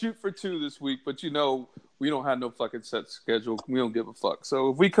trying to shoot for 2 this week, but we don't have no fucking set schedule. We don't give a fuck.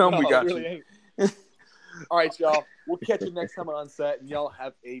 So if we come, we got really you. All right, y'all. We'll catch you next time on Set, and y'all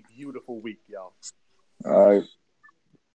have a beautiful week, y'all. All right.